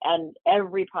do that. And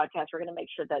every podcast, we're going to make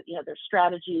sure that, there's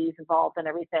strategies involved and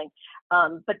everything.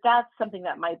 But that's something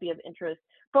that might be of interest,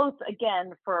 both,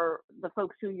 again, for the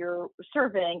folks who you're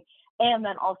serving, and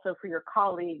then also for your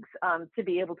colleagues to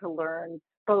be able to learn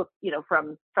both,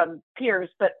 from peers,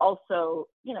 but also,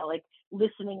 like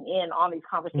listening in on these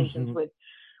conversations with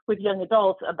young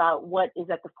adults about what is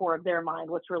at the fore of their mind,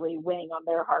 what's really weighing on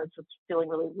their hearts, what's feeling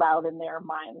really loud in their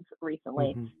minds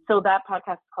recently. So that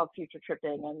podcast is called Future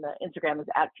Tripping, and the Instagram is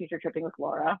 @Future Tripping with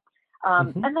Laura.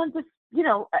 And then just,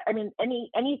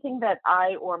 anything that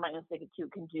I or my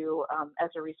institute can do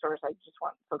as a resource, I just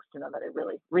want folks to know that I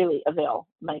really, really avail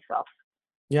myself.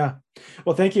 Yeah.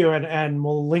 Well, thank you. And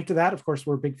we'll link to that. Of course,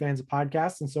 we're big fans of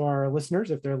podcasts, and so are our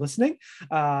listeners if they're listening.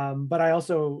 But I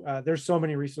also, there's so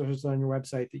many resources on your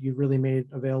website that you've really made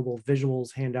available: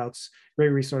 visuals, handouts,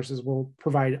 great resources. We'll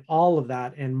provide all of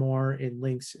that and more in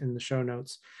links in the show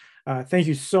notes. Thank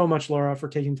you so much, Laura, for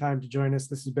taking time to join us.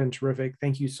 This has been terrific.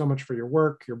 Thank you so much for your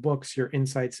work, your books, your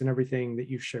insights, and everything that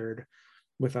you've shared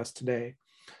with us today.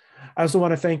 I also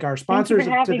want to thank our sponsors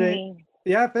of today.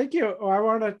 Yeah, thank you. I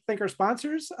want to thank our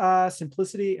sponsors,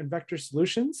 Simplicity and Vector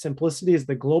Solutions. Simplicity is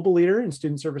the global leader in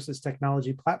student services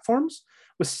technology platforms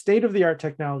with state-of-the-art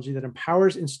technology that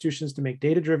empowers institutions to make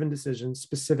data-driven decisions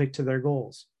specific to their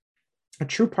goals. A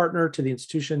true partner to the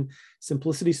institution,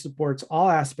 Simplicity supports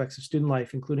all aspects of student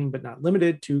life, including but not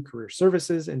limited to career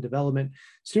services and development,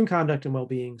 student conduct and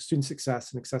well-being, student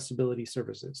success, and accessibility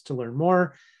services. To learn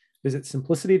more, visit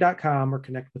simplicity.com or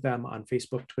connect with them on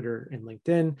Facebook, Twitter, and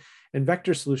LinkedIn. And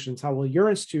Vector Solutions: how will your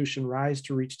institution rise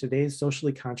to reach today's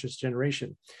socially conscious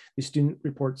generation? These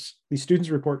students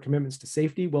report commitments to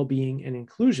safety, well-being, and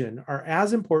inclusion are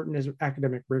as important as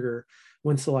academic rigor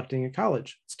when selecting a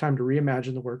college. It's time to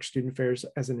reimagine the work student affairs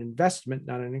as an investment,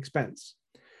 not an expense.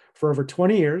 For over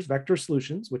 20 years, Vector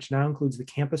Solutions, which now includes the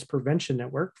Campus Prevention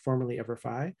Network, formerly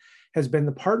EverFi, has been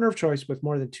the partner of choice with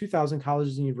more than 2,000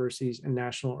 colleges and universities and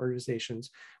national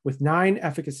organizations. With 9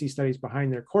 efficacy studies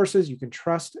behind their courses, you can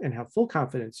trust and have full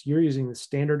confidence you're using the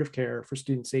standard of care for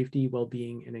student safety,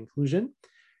 well-being, and inclusion.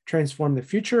 Transform the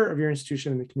future of your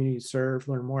institution and the community you serve.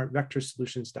 Learn more at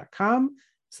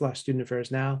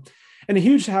vectorsolutions.com/studentaffairsnow. And a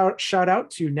huge shout out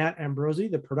to Nat Ambrosi,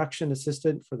 the production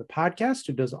assistant for the podcast,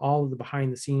 who does all of the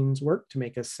behind the scenes work to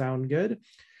make us sound good.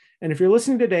 And if you're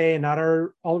listening today and not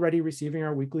already receiving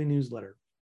our weekly newsletter,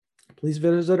 please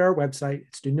visit our website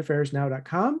at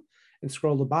studentaffairsnow.com and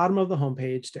scroll to the bottom of the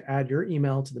homepage to add your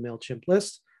email to the MailChimp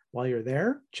list. While you're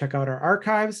there, check out our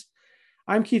archives.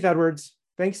 I'm Keith Edwards.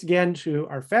 Thanks again to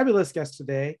our fabulous guest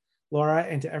today, Laura,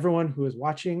 and to everyone who is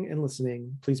watching and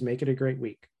listening. Please make it a great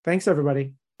week. Thanks,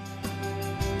 everybody.